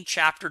 14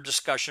 chapter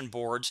discussion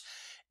boards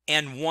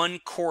and 1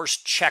 course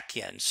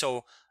check-in,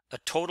 so a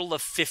total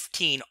of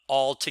 15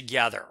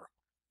 altogether,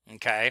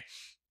 okay?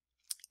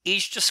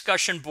 Each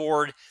discussion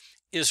board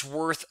is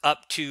worth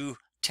up to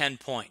 10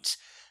 points.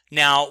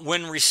 Now,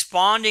 when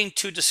responding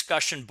to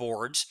discussion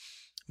boards,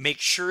 make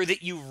sure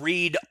that you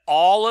read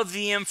all of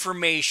the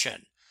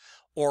information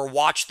or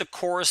watch the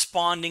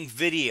corresponding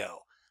video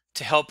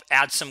to help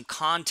add some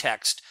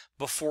context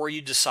before you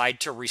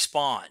decide to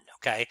respond,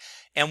 okay?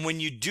 And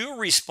when you do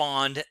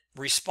respond,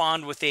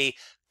 respond with a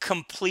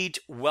complete,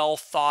 well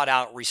thought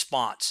out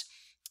response.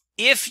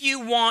 If you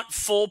want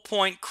full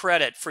point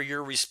credit for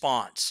your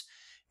response,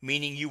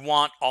 meaning you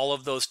want all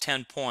of those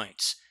 10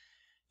 points,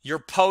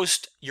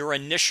 your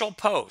initial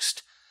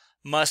post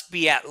must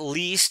be at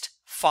least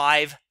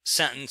 5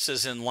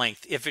 sentences in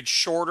length. If it's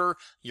shorter,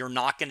 you're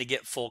not going to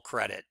get full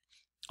credit.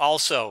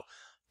 Also,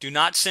 do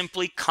not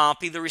simply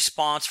copy the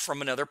response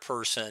from another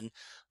person.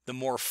 The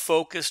more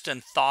focused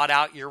and thought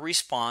out your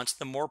response,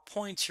 the more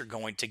points you're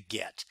going to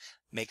get.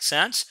 Make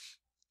sense?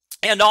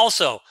 And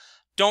also,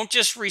 don't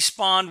just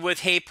respond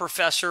with, "Hey,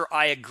 professor,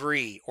 I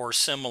agree," or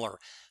similar.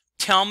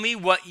 Tell me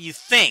what you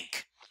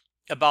think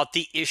about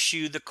the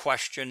issue, the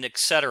question,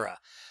 etc.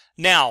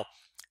 Now,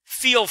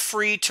 feel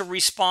free to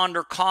respond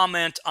or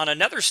comment on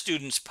another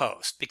student's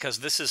post, because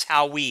this is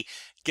how we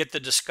get the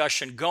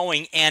discussion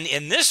going. And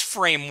in this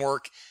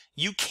framework,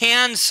 you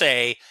can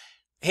say,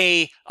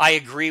 "Hey, I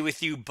agree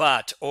with you,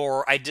 but,"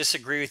 or "I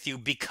disagree with you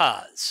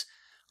because."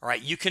 All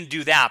right, you can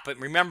do that, but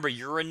remember,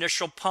 your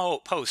initial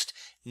post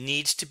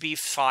needs to be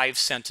 5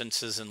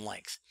 sentences in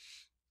length.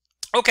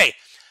 Okay,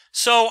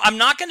 so I'm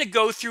not going to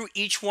go through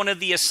each one of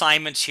the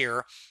assignments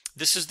here.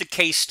 This is the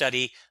case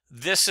study.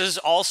 This is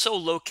also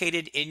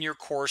located in your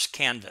course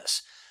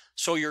canvas.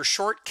 So your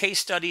short case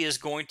study is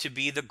going to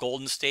be the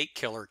Golden State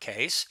Killer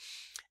case.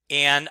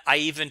 And I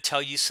even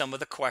tell you some of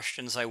the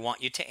questions I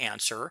want you to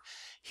answer.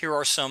 Here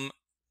are some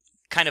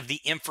kind of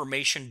the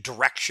information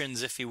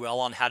directions, if you will,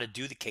 on how to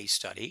do the case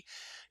study.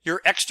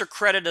 Your extra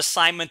credit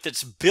assignment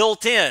that's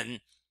built in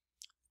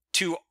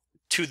to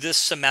this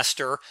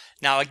semester.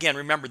 Now, again,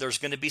 remember, there's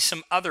going to be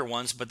some other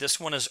ones, but this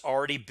one is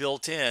already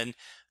built in.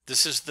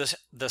 This is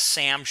the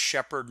Sam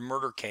Shepard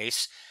murder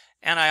case.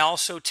 And I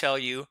also tell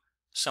you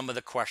some of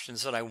the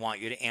questions that I want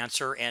you to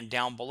answer, and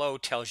down below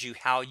tells you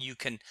how you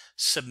can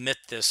submit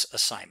this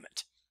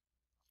assignment.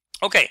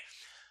 Okay,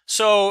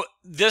 so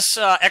this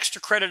extra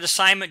credit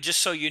assignment,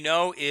 just so you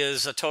know,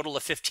 is a total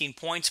of 15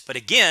 points. But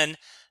again,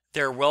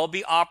 there will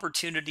be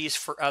opportunities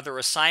for other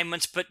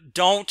assignments, but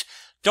don't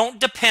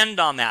depend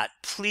on that.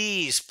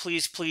 Please,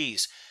 please,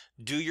 please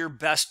do your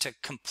best to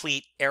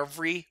complete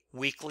every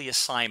weekly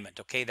assignment,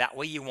 okay? That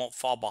way you won't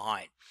fall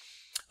behind.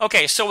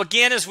 Okay, so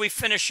again, as we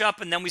finish up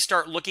and then we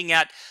start looking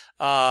at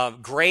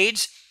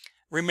grades,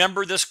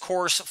 remember this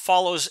course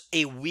follows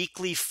a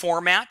weekly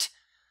format.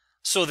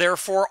 So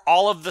therefore,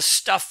 all of the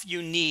stuff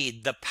you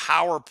need, the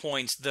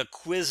PowerPoints, the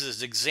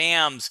quizzes,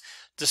 exams,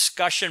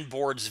 discussion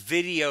boards,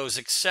 videos,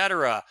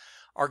 etc.,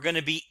 are going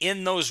to be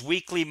in those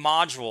weekly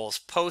modules,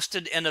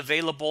 posted and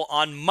available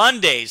on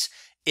Mondays,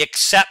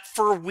 except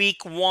for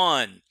week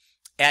 1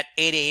 at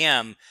 8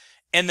 a.m.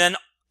 And then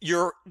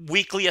your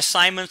weekly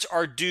assignments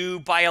are due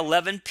by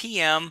 11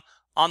 p.m.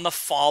 on the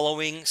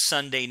following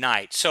Sunday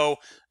night. So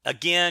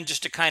again,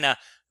 just to kind of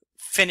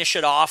finish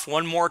it off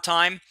one more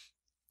time,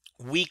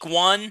 week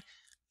 1,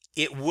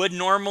 it would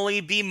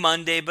normally be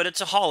Monday, but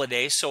it's a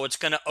holiday, so it's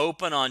going to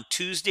open on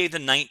Tuesday the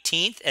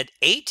 19th at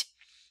 8,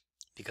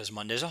 because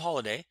Monday's a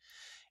holiday.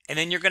 And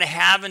then you're going to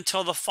have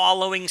until the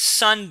following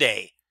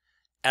Sunday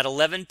at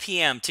 11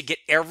 p.m. to get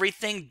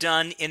everything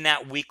done in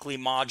that weekly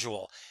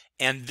module.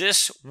 And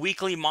this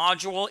weekly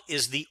module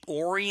is the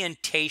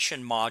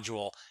orientation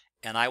module,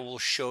 and I will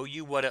show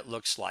you what it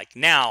looks like.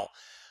 Now,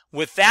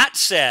 with that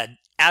said,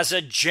 as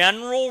a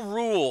general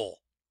rule,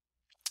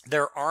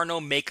 there are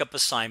no makeup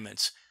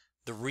assignments.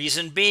 The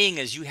reason being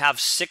is you have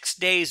 6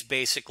 days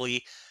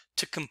basically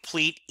to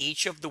complete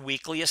each of the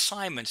weekly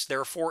assignments.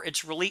 Therefore,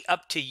 it's really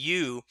up to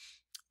you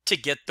to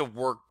get the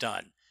work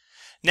done.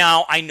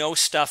 Now, I know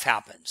stuff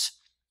happens.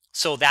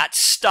 So that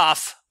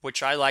stuff,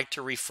 which I like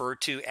to refer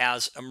to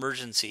as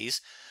emergencies,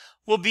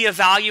 will be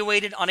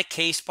evaluated on a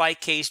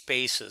case-by-case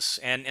basis.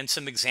 And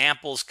some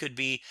examples could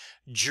be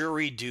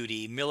jury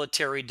duty,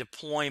 military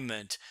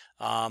deployment,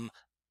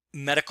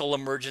 medical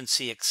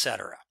emergency,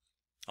 etc.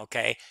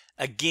 Okay?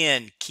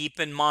 Again, keep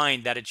in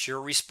mind that it's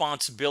your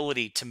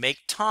responsibility to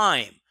make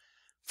time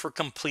for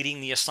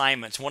completing the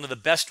assignments. One of the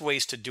best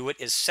ways to do it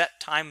is set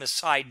time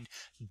aside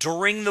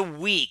during the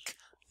week,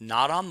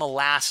 not on the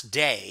last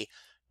day,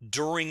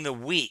 during the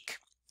week,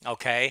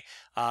 okay,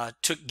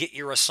 to get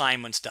your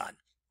assignments done.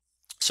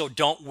 So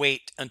don't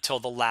wait until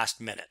the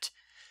last minute.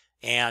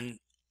 And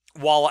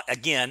while,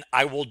 again,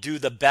 I will do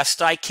the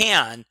best I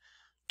can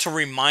to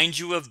remind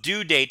you of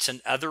due dates and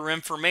other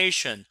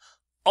information,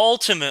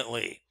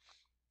 ultimately,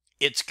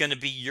 it's going to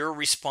be your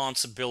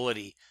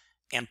responsibility,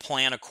 and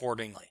plan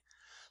accordingly.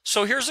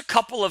 So here's a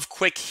couple of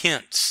quick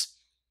hints.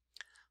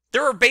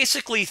 There are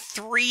basically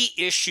 3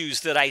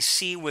 issues that I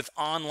see with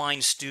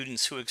online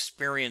students who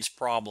experience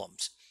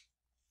problems.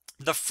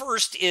 The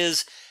first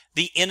is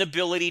the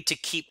inability to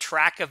keep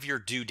track of your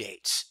due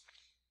dates.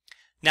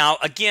 Now,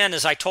 again,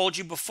 as I told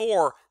you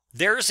before,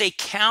 there's a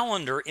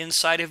calendar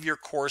inside of your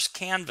course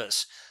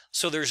Canvas,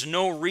 so there's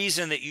no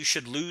reason that you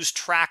should lose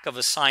track of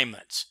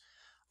assignments.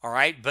 All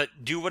right,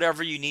 but do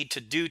whatever you need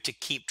to do to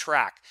keep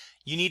track.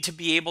 You need to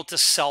be able to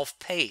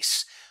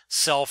self-pace,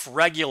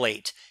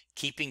 self-regulate,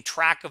 keeping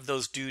track of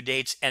those due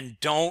dates, and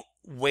don't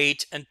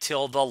wait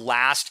until the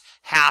last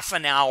half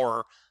an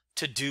hour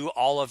to do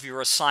all of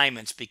your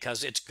assignments,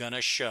 because it's going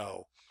to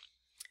show.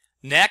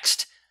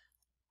 Next,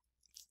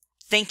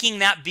 thinking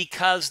that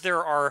because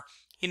there are,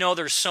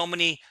 there's so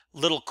many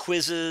little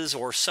quizzes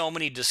or so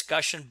many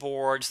discussion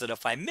boards that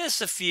if I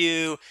miss a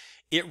few,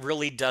 it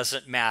really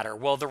doesn't matter.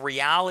 Well, the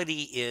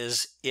reality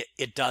is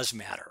it does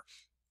matter,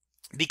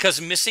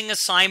 because missing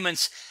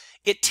assignments,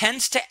 it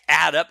tends to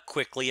add up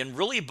quickly, and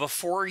really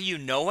before you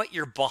know it,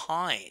 you're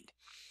behind.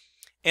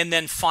 And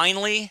then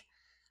finally,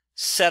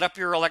 set up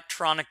your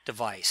electronic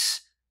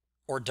device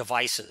or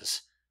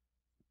devices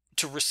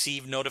to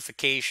receive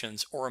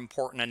notifications or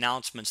important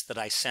announcements that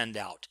I send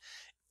out.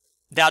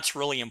 That's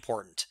really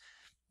important.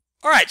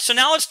 All right, so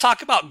now let's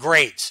talk about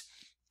grades.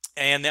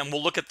 And then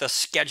we'll look at the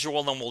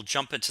schedule, and we'll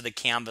jump into the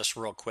Canvas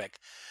real quick.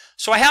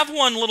 So I have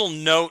one little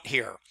note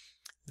here.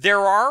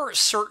 There are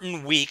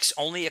certain weeks,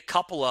 only a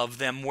couple of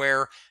them,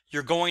 where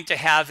you're going to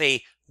have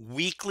a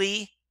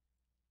weekly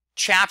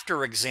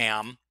chapter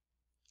exam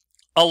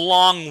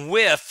along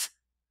with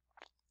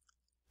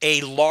a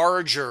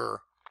larger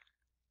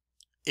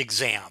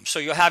exam. So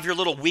you'll have your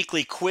little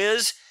weekly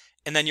quiz,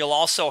 and then you'll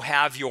also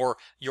have your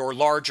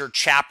larger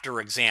chapter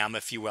exam,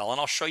 if you will.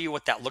 And I'll show you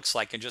what that looks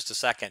like in just a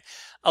second.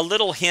 A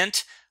little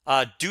hint,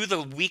 do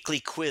the weekly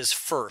quiz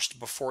first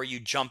before you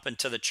jump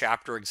into the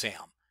chapter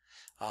exam.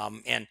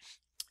 And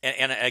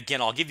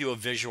again, I'll give you a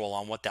visual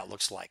on what that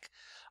looks like.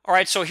 All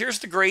right, so here's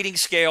the grading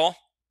scale.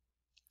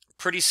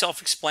 Pretty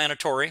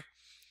self-explanatory.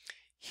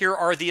 Here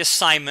are the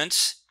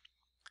assignments.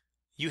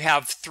 You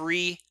have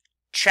 3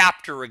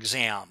 chapter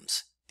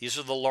exams. These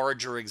are the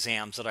larger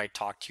exams that I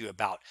talked to you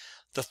about.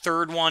 The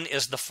third one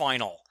is the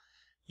final.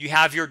 You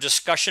have your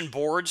discussion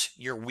boards,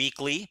 your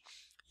weekly,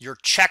 your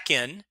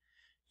check-in,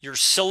 your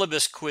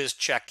syllabus quiz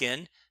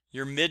check-in,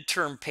 your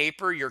midterm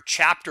paper, your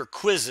chapter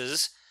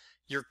quizzes,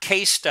 your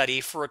case study,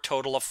 for a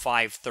total of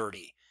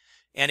 530.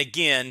 And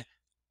again,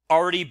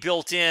 already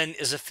built in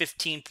is a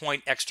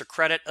 15-point extra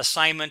credit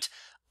assignment,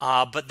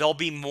 but there'll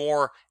be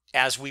more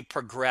as we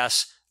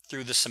progress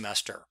through the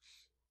semester.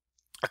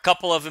 A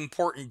couple of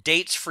important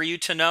dates for you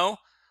to know,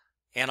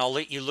 and I'll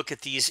let you look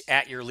at these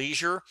at your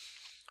leisure.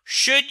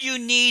 Should you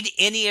need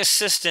any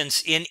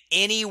assistance in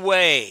any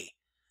way,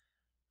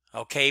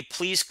 okay,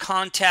 please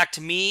contact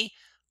me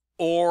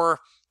or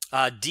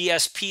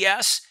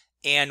DSPS,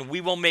 and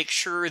we will make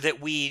sure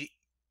that we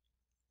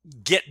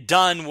get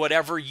done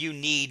whatever you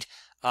need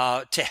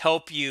to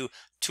help you,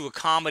 to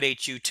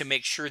accommodate you, to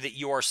make sure that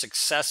you are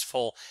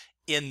successful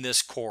in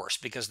this course,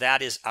 because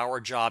that is our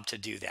job to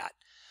do that.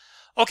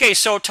 Okay,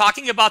 so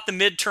talking about the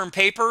midterm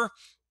paper,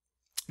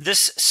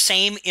 this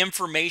same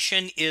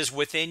information is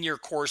within your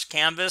course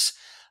Canvas.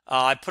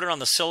 I put it on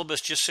the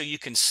syllabus just so you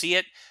can see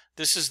it.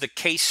 This is the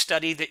case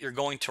study that you're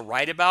going to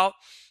write about.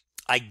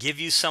 I give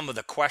you some of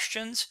the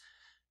questions.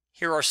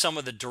 Here are some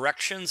of the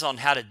directions on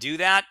how to do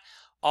that.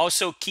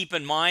 Also, keep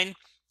in mind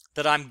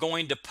that I'm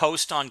going to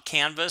post on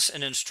Canvas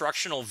an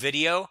instructional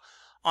video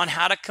on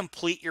how to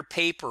complete your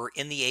paper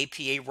in the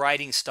APA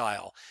writing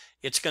style.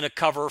 It's going to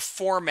cover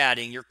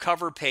formatting your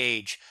cover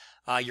page,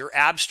 your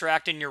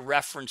abstract and your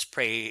reference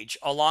page,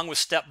 along with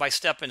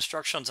step-by-step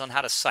instructions on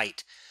how to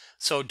cite.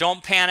 So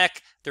don't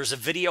panic. There's a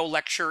video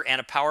lecture and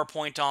a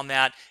PowerPoint on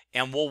that,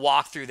 and we'll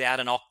walk through that,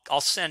 and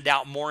I'll send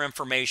out more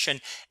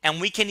information,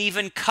 and we can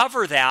even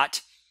cover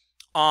that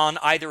on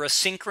either a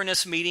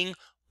synchronous meeting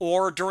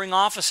or during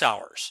office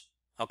hours.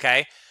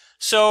 Okay,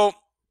 so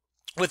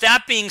with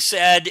that being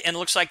said, and it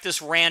looks like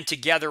this ran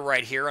together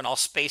right here, and I'll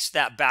space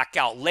that back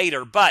out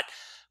later, but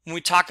when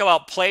we talk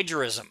about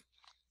plagiarism,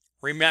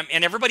 remember,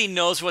 and everybody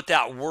knows what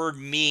that word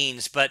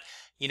means, but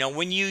you know,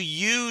 when you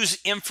use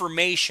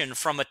information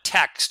from a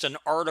text, an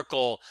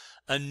article,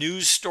 a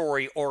news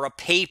story, or a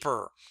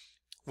paper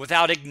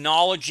without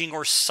acknowledging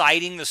or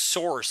citing the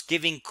source,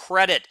 giving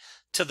credit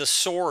to the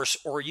source,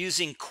 or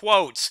using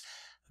quotes,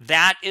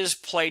 that is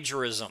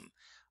plagiarism.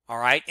 All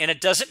right. And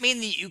it doesn't mean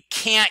that you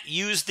can't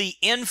use the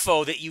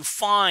info that you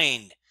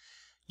find.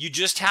 You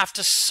just have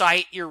to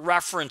cite your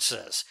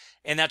references.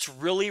 And that's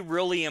really,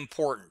 really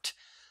important.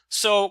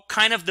 So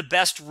kind of the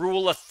best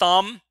rule of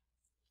thumb,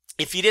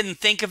 if you didn't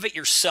think of it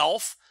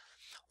yourself,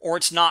 or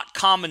it's not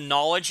common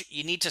knowledge,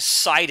 you need to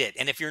cite it.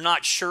 And if you're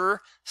not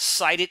sure,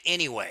 cite it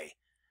anyway.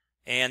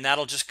 And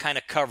that'll just kind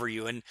of cover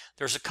you. And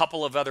there's a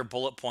couple of other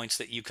bullet points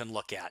that you can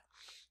look at.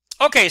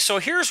 Okay, so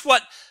here's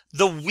what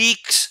the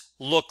weeks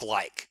look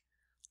like.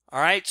 All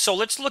right, so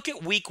let's look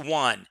at week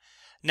 1.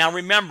 Now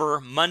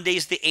remember,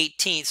 Monday's the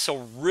 18th, so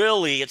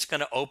really it's going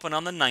to open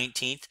on the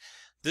 19th.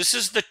 This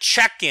is the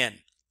check-in,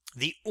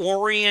 the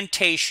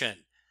orientation.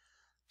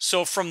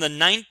 So from the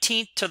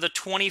 19th to the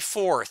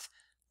 24th,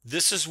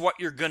 this is what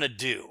you're going to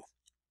do.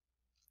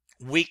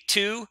 Week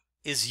 2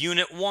 is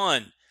Unit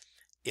 1.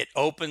 It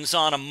opens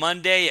on a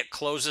Monday, it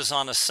closes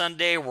on a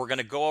Sunday. We're going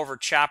to go over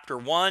Chapter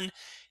 1.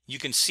 You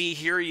can see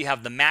here you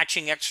have the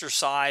matching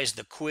exercise,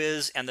 the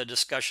quiz, and the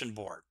discussion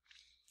board.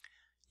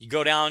 You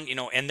go down, you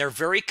know, and they're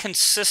very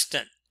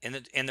consistent,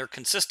 and they're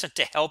consistent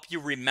to help you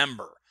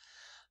remember.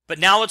 But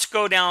now let's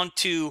go down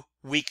to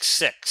week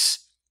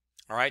 6.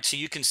 All right, so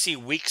you can see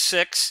week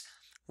 6,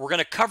 we're going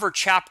to cover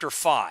Chapter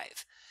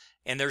 5.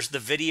 And there's the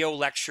video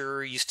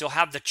lecture. You still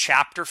have the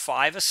Chapter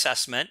 5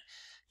 assessment.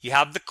 You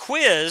have the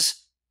quiz.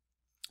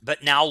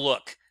 But now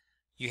look,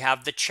 you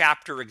have the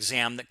chapter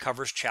exam that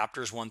covers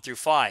chapters 1 through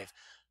 5.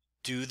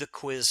 Do the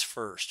quiz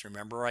first.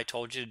 Remember I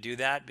told you to do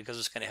that because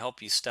it's going to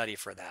help you study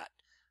for that.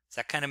 Does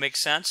that kind of make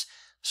sense?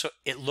 So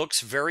it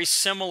looks very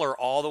similar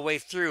all the way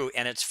through,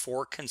 and it's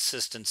for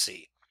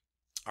consistency.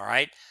 All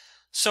right.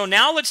 So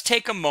now let's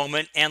take a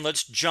moment and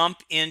let's jump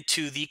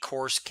into the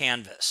course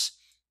canvas.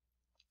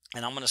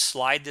 And I'm going to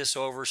slide this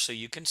over so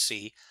you can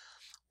see.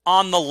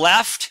 On the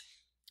left,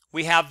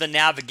 we have the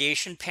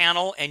navigation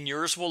panel, and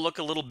yours will look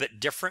a little bit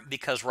different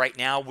because right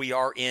now we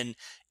are in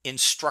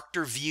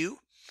instructor view.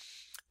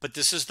 But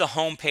this is the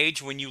home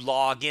page. When you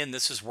log in,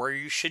 this is where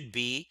you should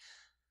be.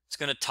 It's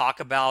going to talk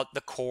about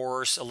the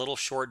course, a little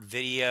short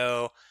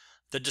video,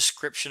 the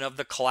description of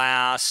the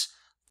class,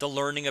 the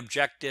learning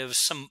objectives,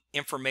 some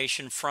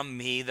information from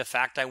me, the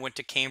fact I went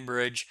to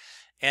Cambridge,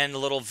 and a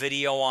little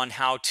video on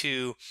how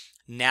to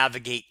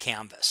navigate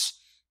Canvas.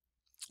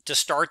 To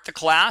start the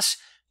class,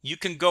 you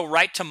can go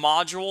right to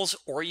modules,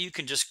 or you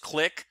can just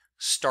click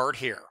Start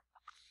Here.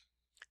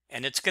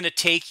 And it's going to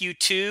take you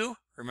to,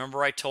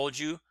 remember I told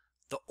you,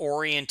 the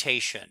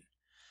orientation.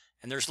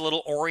 And there's a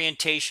little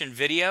orientation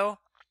video,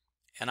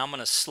 and I'm going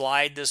to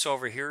slide this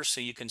over here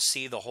so you can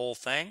see the whole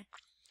thing.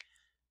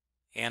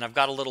 And I've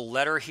got a little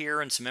letter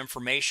here and some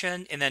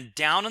information. And then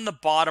down in the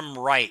bottom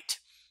right,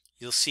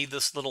 you'll see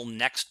this little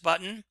next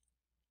button.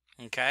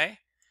 Okay.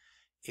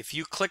 If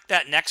you click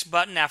that next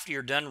button after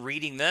you're done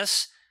reading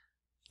this,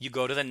 you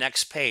go to the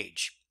next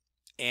page.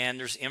 And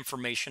there's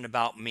information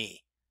about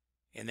me.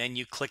 And then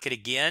you click it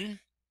again.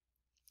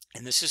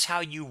 And this is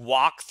how you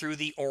walk through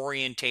the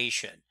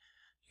orientation.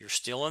 You're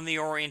still in the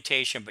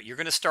orientation, but you're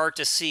going to start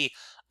to see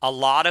a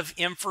lot of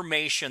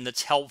information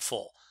that's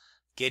helpful.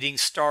 Getting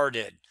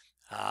started,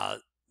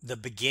 the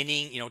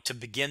beginning, to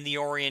begin the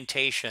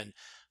orientation,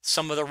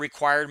 some of the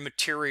required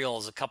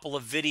materials, a couple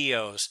of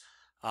videos,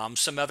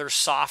 some other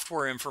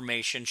software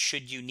information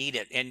should you need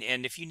it.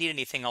 And if you need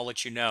anything, I'll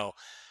let you know.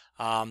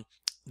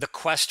 The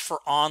quest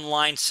for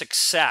online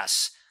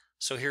success.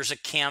 So here's a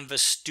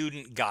Canvas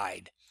student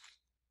guide.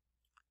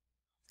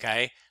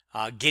 Okay,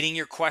 getting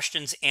your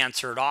questions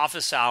answered,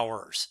 office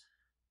hours,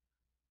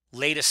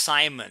 late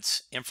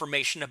assignments,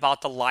 information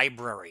about the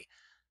library,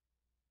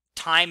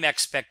 time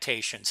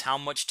expectations, how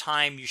much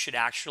time you should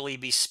actually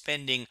be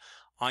spending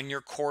on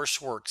your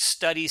coursework,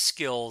 study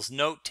skills,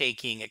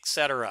 note-taking,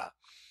 etc.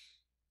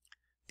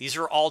 These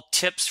are all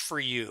tips for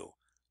you,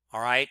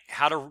 all right?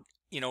 How to,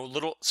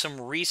 some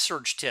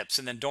research tips.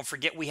 And then don't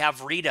forget we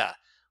have Rita,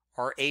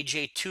 our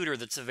AJ tutor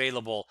that's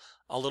available,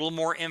 a little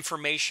more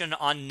information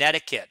on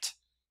netiquette.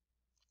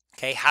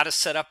 Okay, how to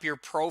set up your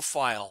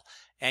profile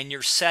and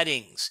your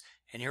settings.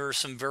 And here are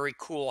some very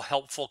cool,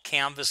 helpful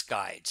Canvas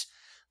guides.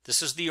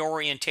 This is the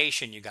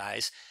orientation, you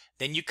guys.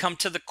 Then you come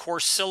to the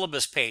course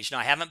syllabus page. Now,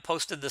 I haven't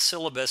posted the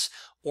syllabus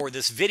or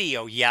this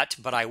video yet,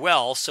 but I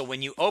will. So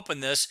when you open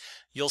this,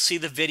 you'll see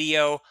the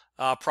video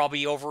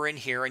probably over in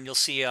here, and you'll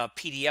see a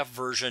PDF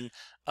version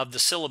of the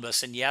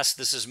syllabus. And yes,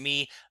 this is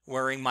me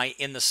wearing my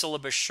In the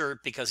Syllabus shirt,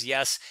 because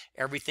yes,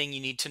 everything you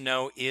need to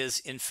know is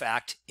in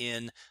fact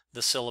in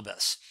the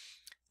syllabus.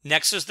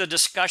 Next is the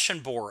discussion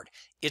board.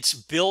 It's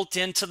built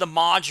into the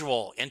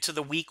module, into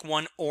the week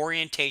 1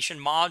 orientation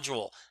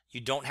module. You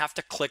don't have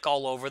to click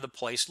all over the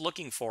place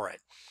looking for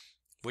it,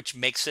 which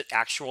makes it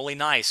actually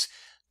nice.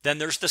 Then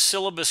there's the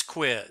syllabus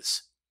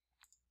quiz.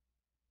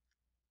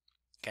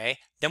 Okay,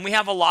 then we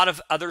have a lot of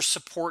other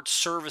support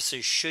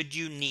services should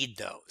you need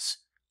those.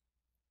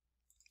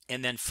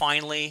 And then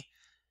finally,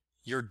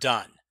 you're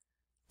done.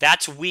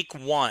 That's week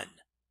 1.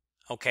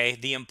 Okay,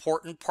 the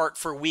important part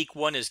for week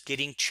 1 is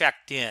getting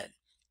checked in.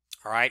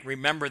 All right,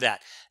 remember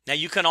that. Now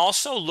you can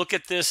also look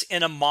at this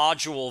in a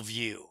module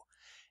view,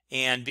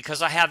 and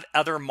because I have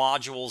other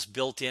modules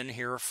built in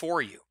here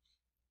for you.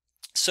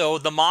 So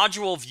the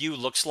module view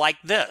looks like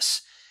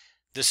this.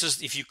 This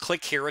is, if you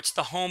click here, it's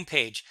the home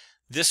page.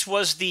 This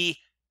was the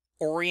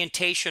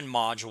orientation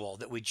module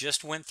that we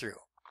just went through.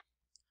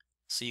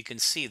 So you can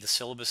see the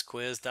syllabus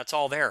quiz, that's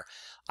all there.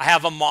 I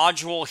have a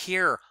module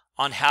here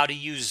on how to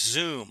use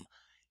Zoom.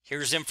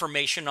 Here's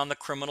information on the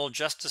Criminal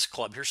Justice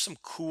Club. Here's some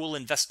cool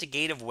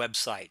investigative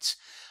websites.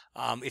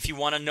 If you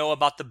want to know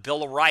about the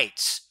Bill of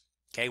Rights,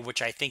 okay,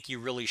 which I think you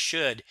really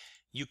should,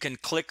 you can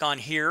click on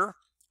here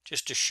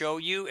just to show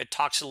you. It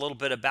talks a little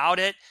bit about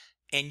it,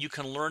 and you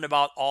can learn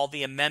about all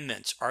the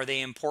amendments. Are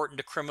they important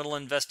to criminal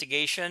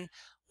investigation?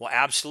 Well,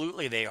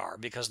 absolutely they are,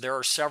 because there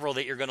are several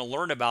that you're going to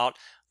learn about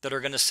that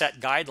are going to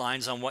set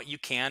guidelines on what you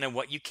can and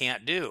what you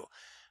can't do.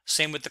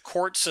 Same with the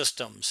court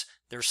systems.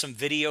 There's some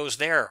videos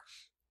there.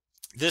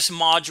 This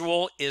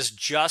module is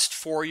just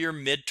for your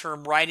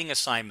midterm writing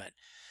assignment.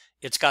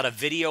 It's got a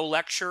video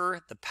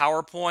lecture, the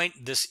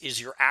PowerPoint. This is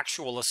your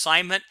actual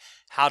assignment,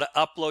 how to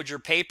upload your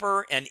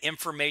paper, and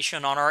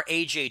information on our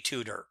AJ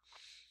tutor.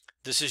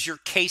 This is your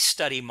case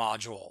study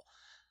module.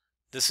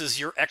 This is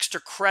your extra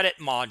credit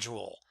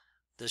module.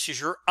 This is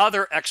your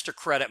other extra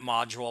credit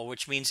module,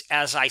 which means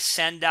as I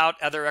send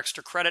out other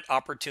extra credit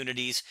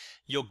opportunities,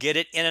 you'll get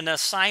it in an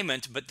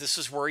assignment, but this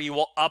is where you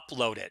will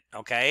upload it,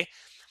 okay?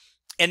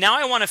 And now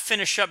I want to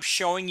finish up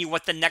showing you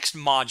what the next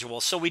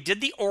module. So we did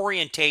the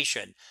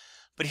orientation,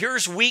 but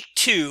here's week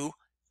 2,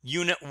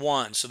 unit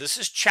 1. So this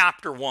is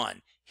chapter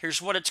 1.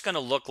 Here's what it's going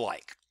to look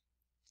like.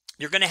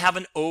 You're going to have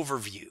an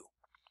overview.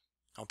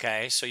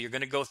 Okay, so you're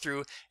going to go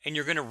through and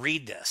you're going to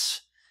read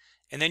this.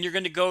 And then you're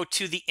going to go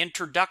to the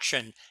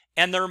introduction,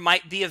 and there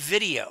might be a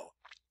video.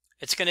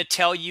 It's going to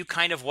tell you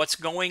kind of what's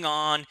going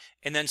on,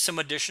 and then some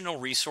additional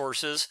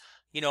resources.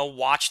 You know,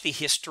 watch the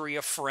history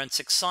of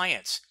forensic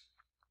science,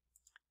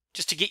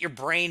 just to get your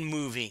brain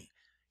moving.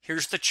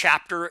 Here's the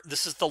chapter.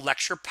 This is the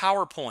lecture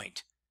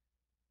PowerPoint.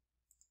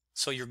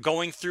 So you're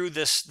going through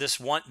this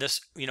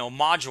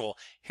module.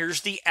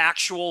 Here's the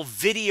actual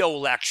video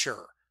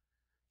lecture,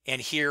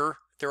 and here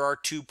there are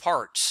 2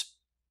 parts.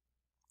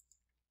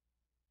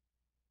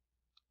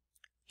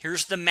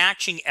 Here's the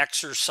matching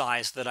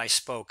exercise that I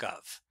spoke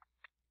of.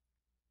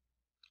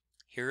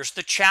 Here's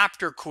the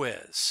chapter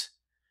quiz.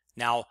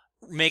 Now,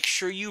 make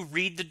sure you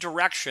read the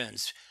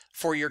directions.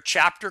 For your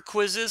chapter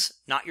quizzes,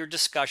 not your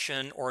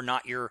discussion or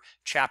not your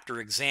chapter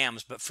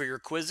exams, but for your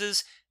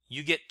quizzes,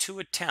 you get 2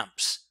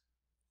 attempts.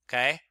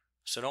 Okay?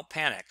 So don't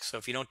panic. So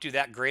if you don't do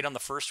that great on the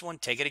first one,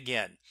 take it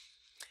again.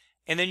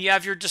 And then you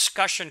have your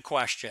discussion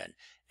question.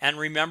 And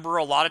remember,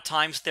 a lot of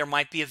times there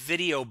might be a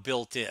video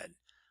built in.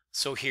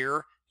 So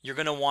here, you're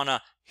going to want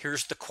to,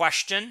 here's the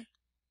question.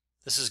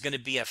 This is going to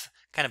be a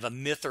kind of a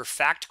myth or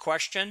fact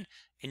question.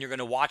 And you're going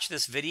to watch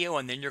this video,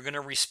 and then you're going to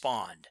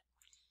respond.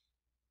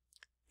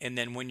 And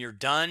then when you're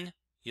done,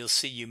 you'll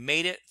see you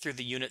made it through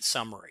the unit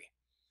summary.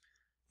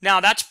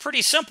 Now, that's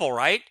pretty simple,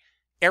 right?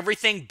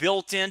 Everything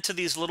built into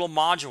these little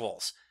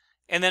modules.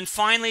 And then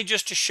finally,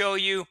 just to show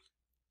you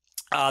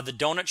the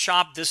donut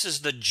shop, this is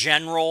the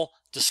general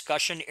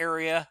discussion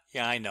area.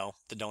 Yeah, I know,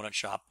 the donut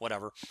shop,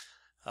 whatever.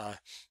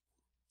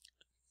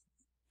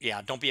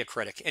 Yeah, don't be a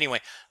critic. Anyway,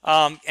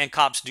 and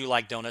cops do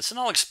like donuts, and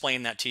I'll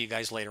explain that to you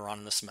guys later on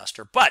in the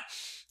semester. But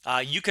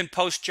you can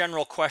post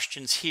general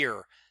questions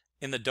here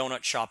in the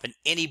donut shop, and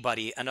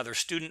anybody, another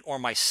student or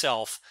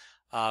myself,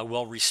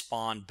 will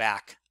respond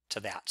back to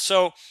that.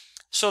 So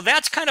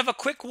that's kind of a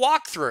quick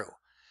walkthrough.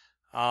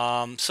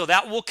 So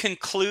that will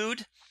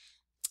conclude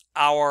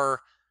our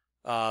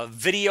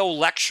video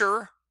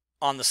lecture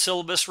on the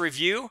syllabus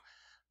review.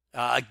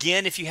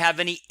 Again, if you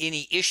have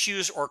any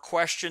issues or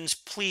questions,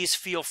 please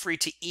feel free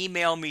to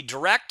email me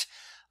direct.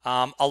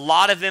 A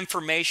lot of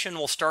information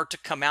will start to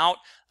come out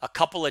a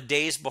couple of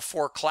days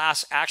before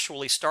class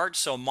actually starts,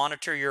 so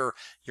monitor your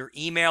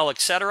email,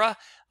 etc.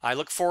 I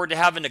look forward to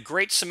having a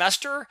great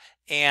semester,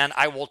 and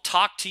I will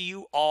talk to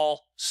you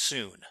all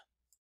soon.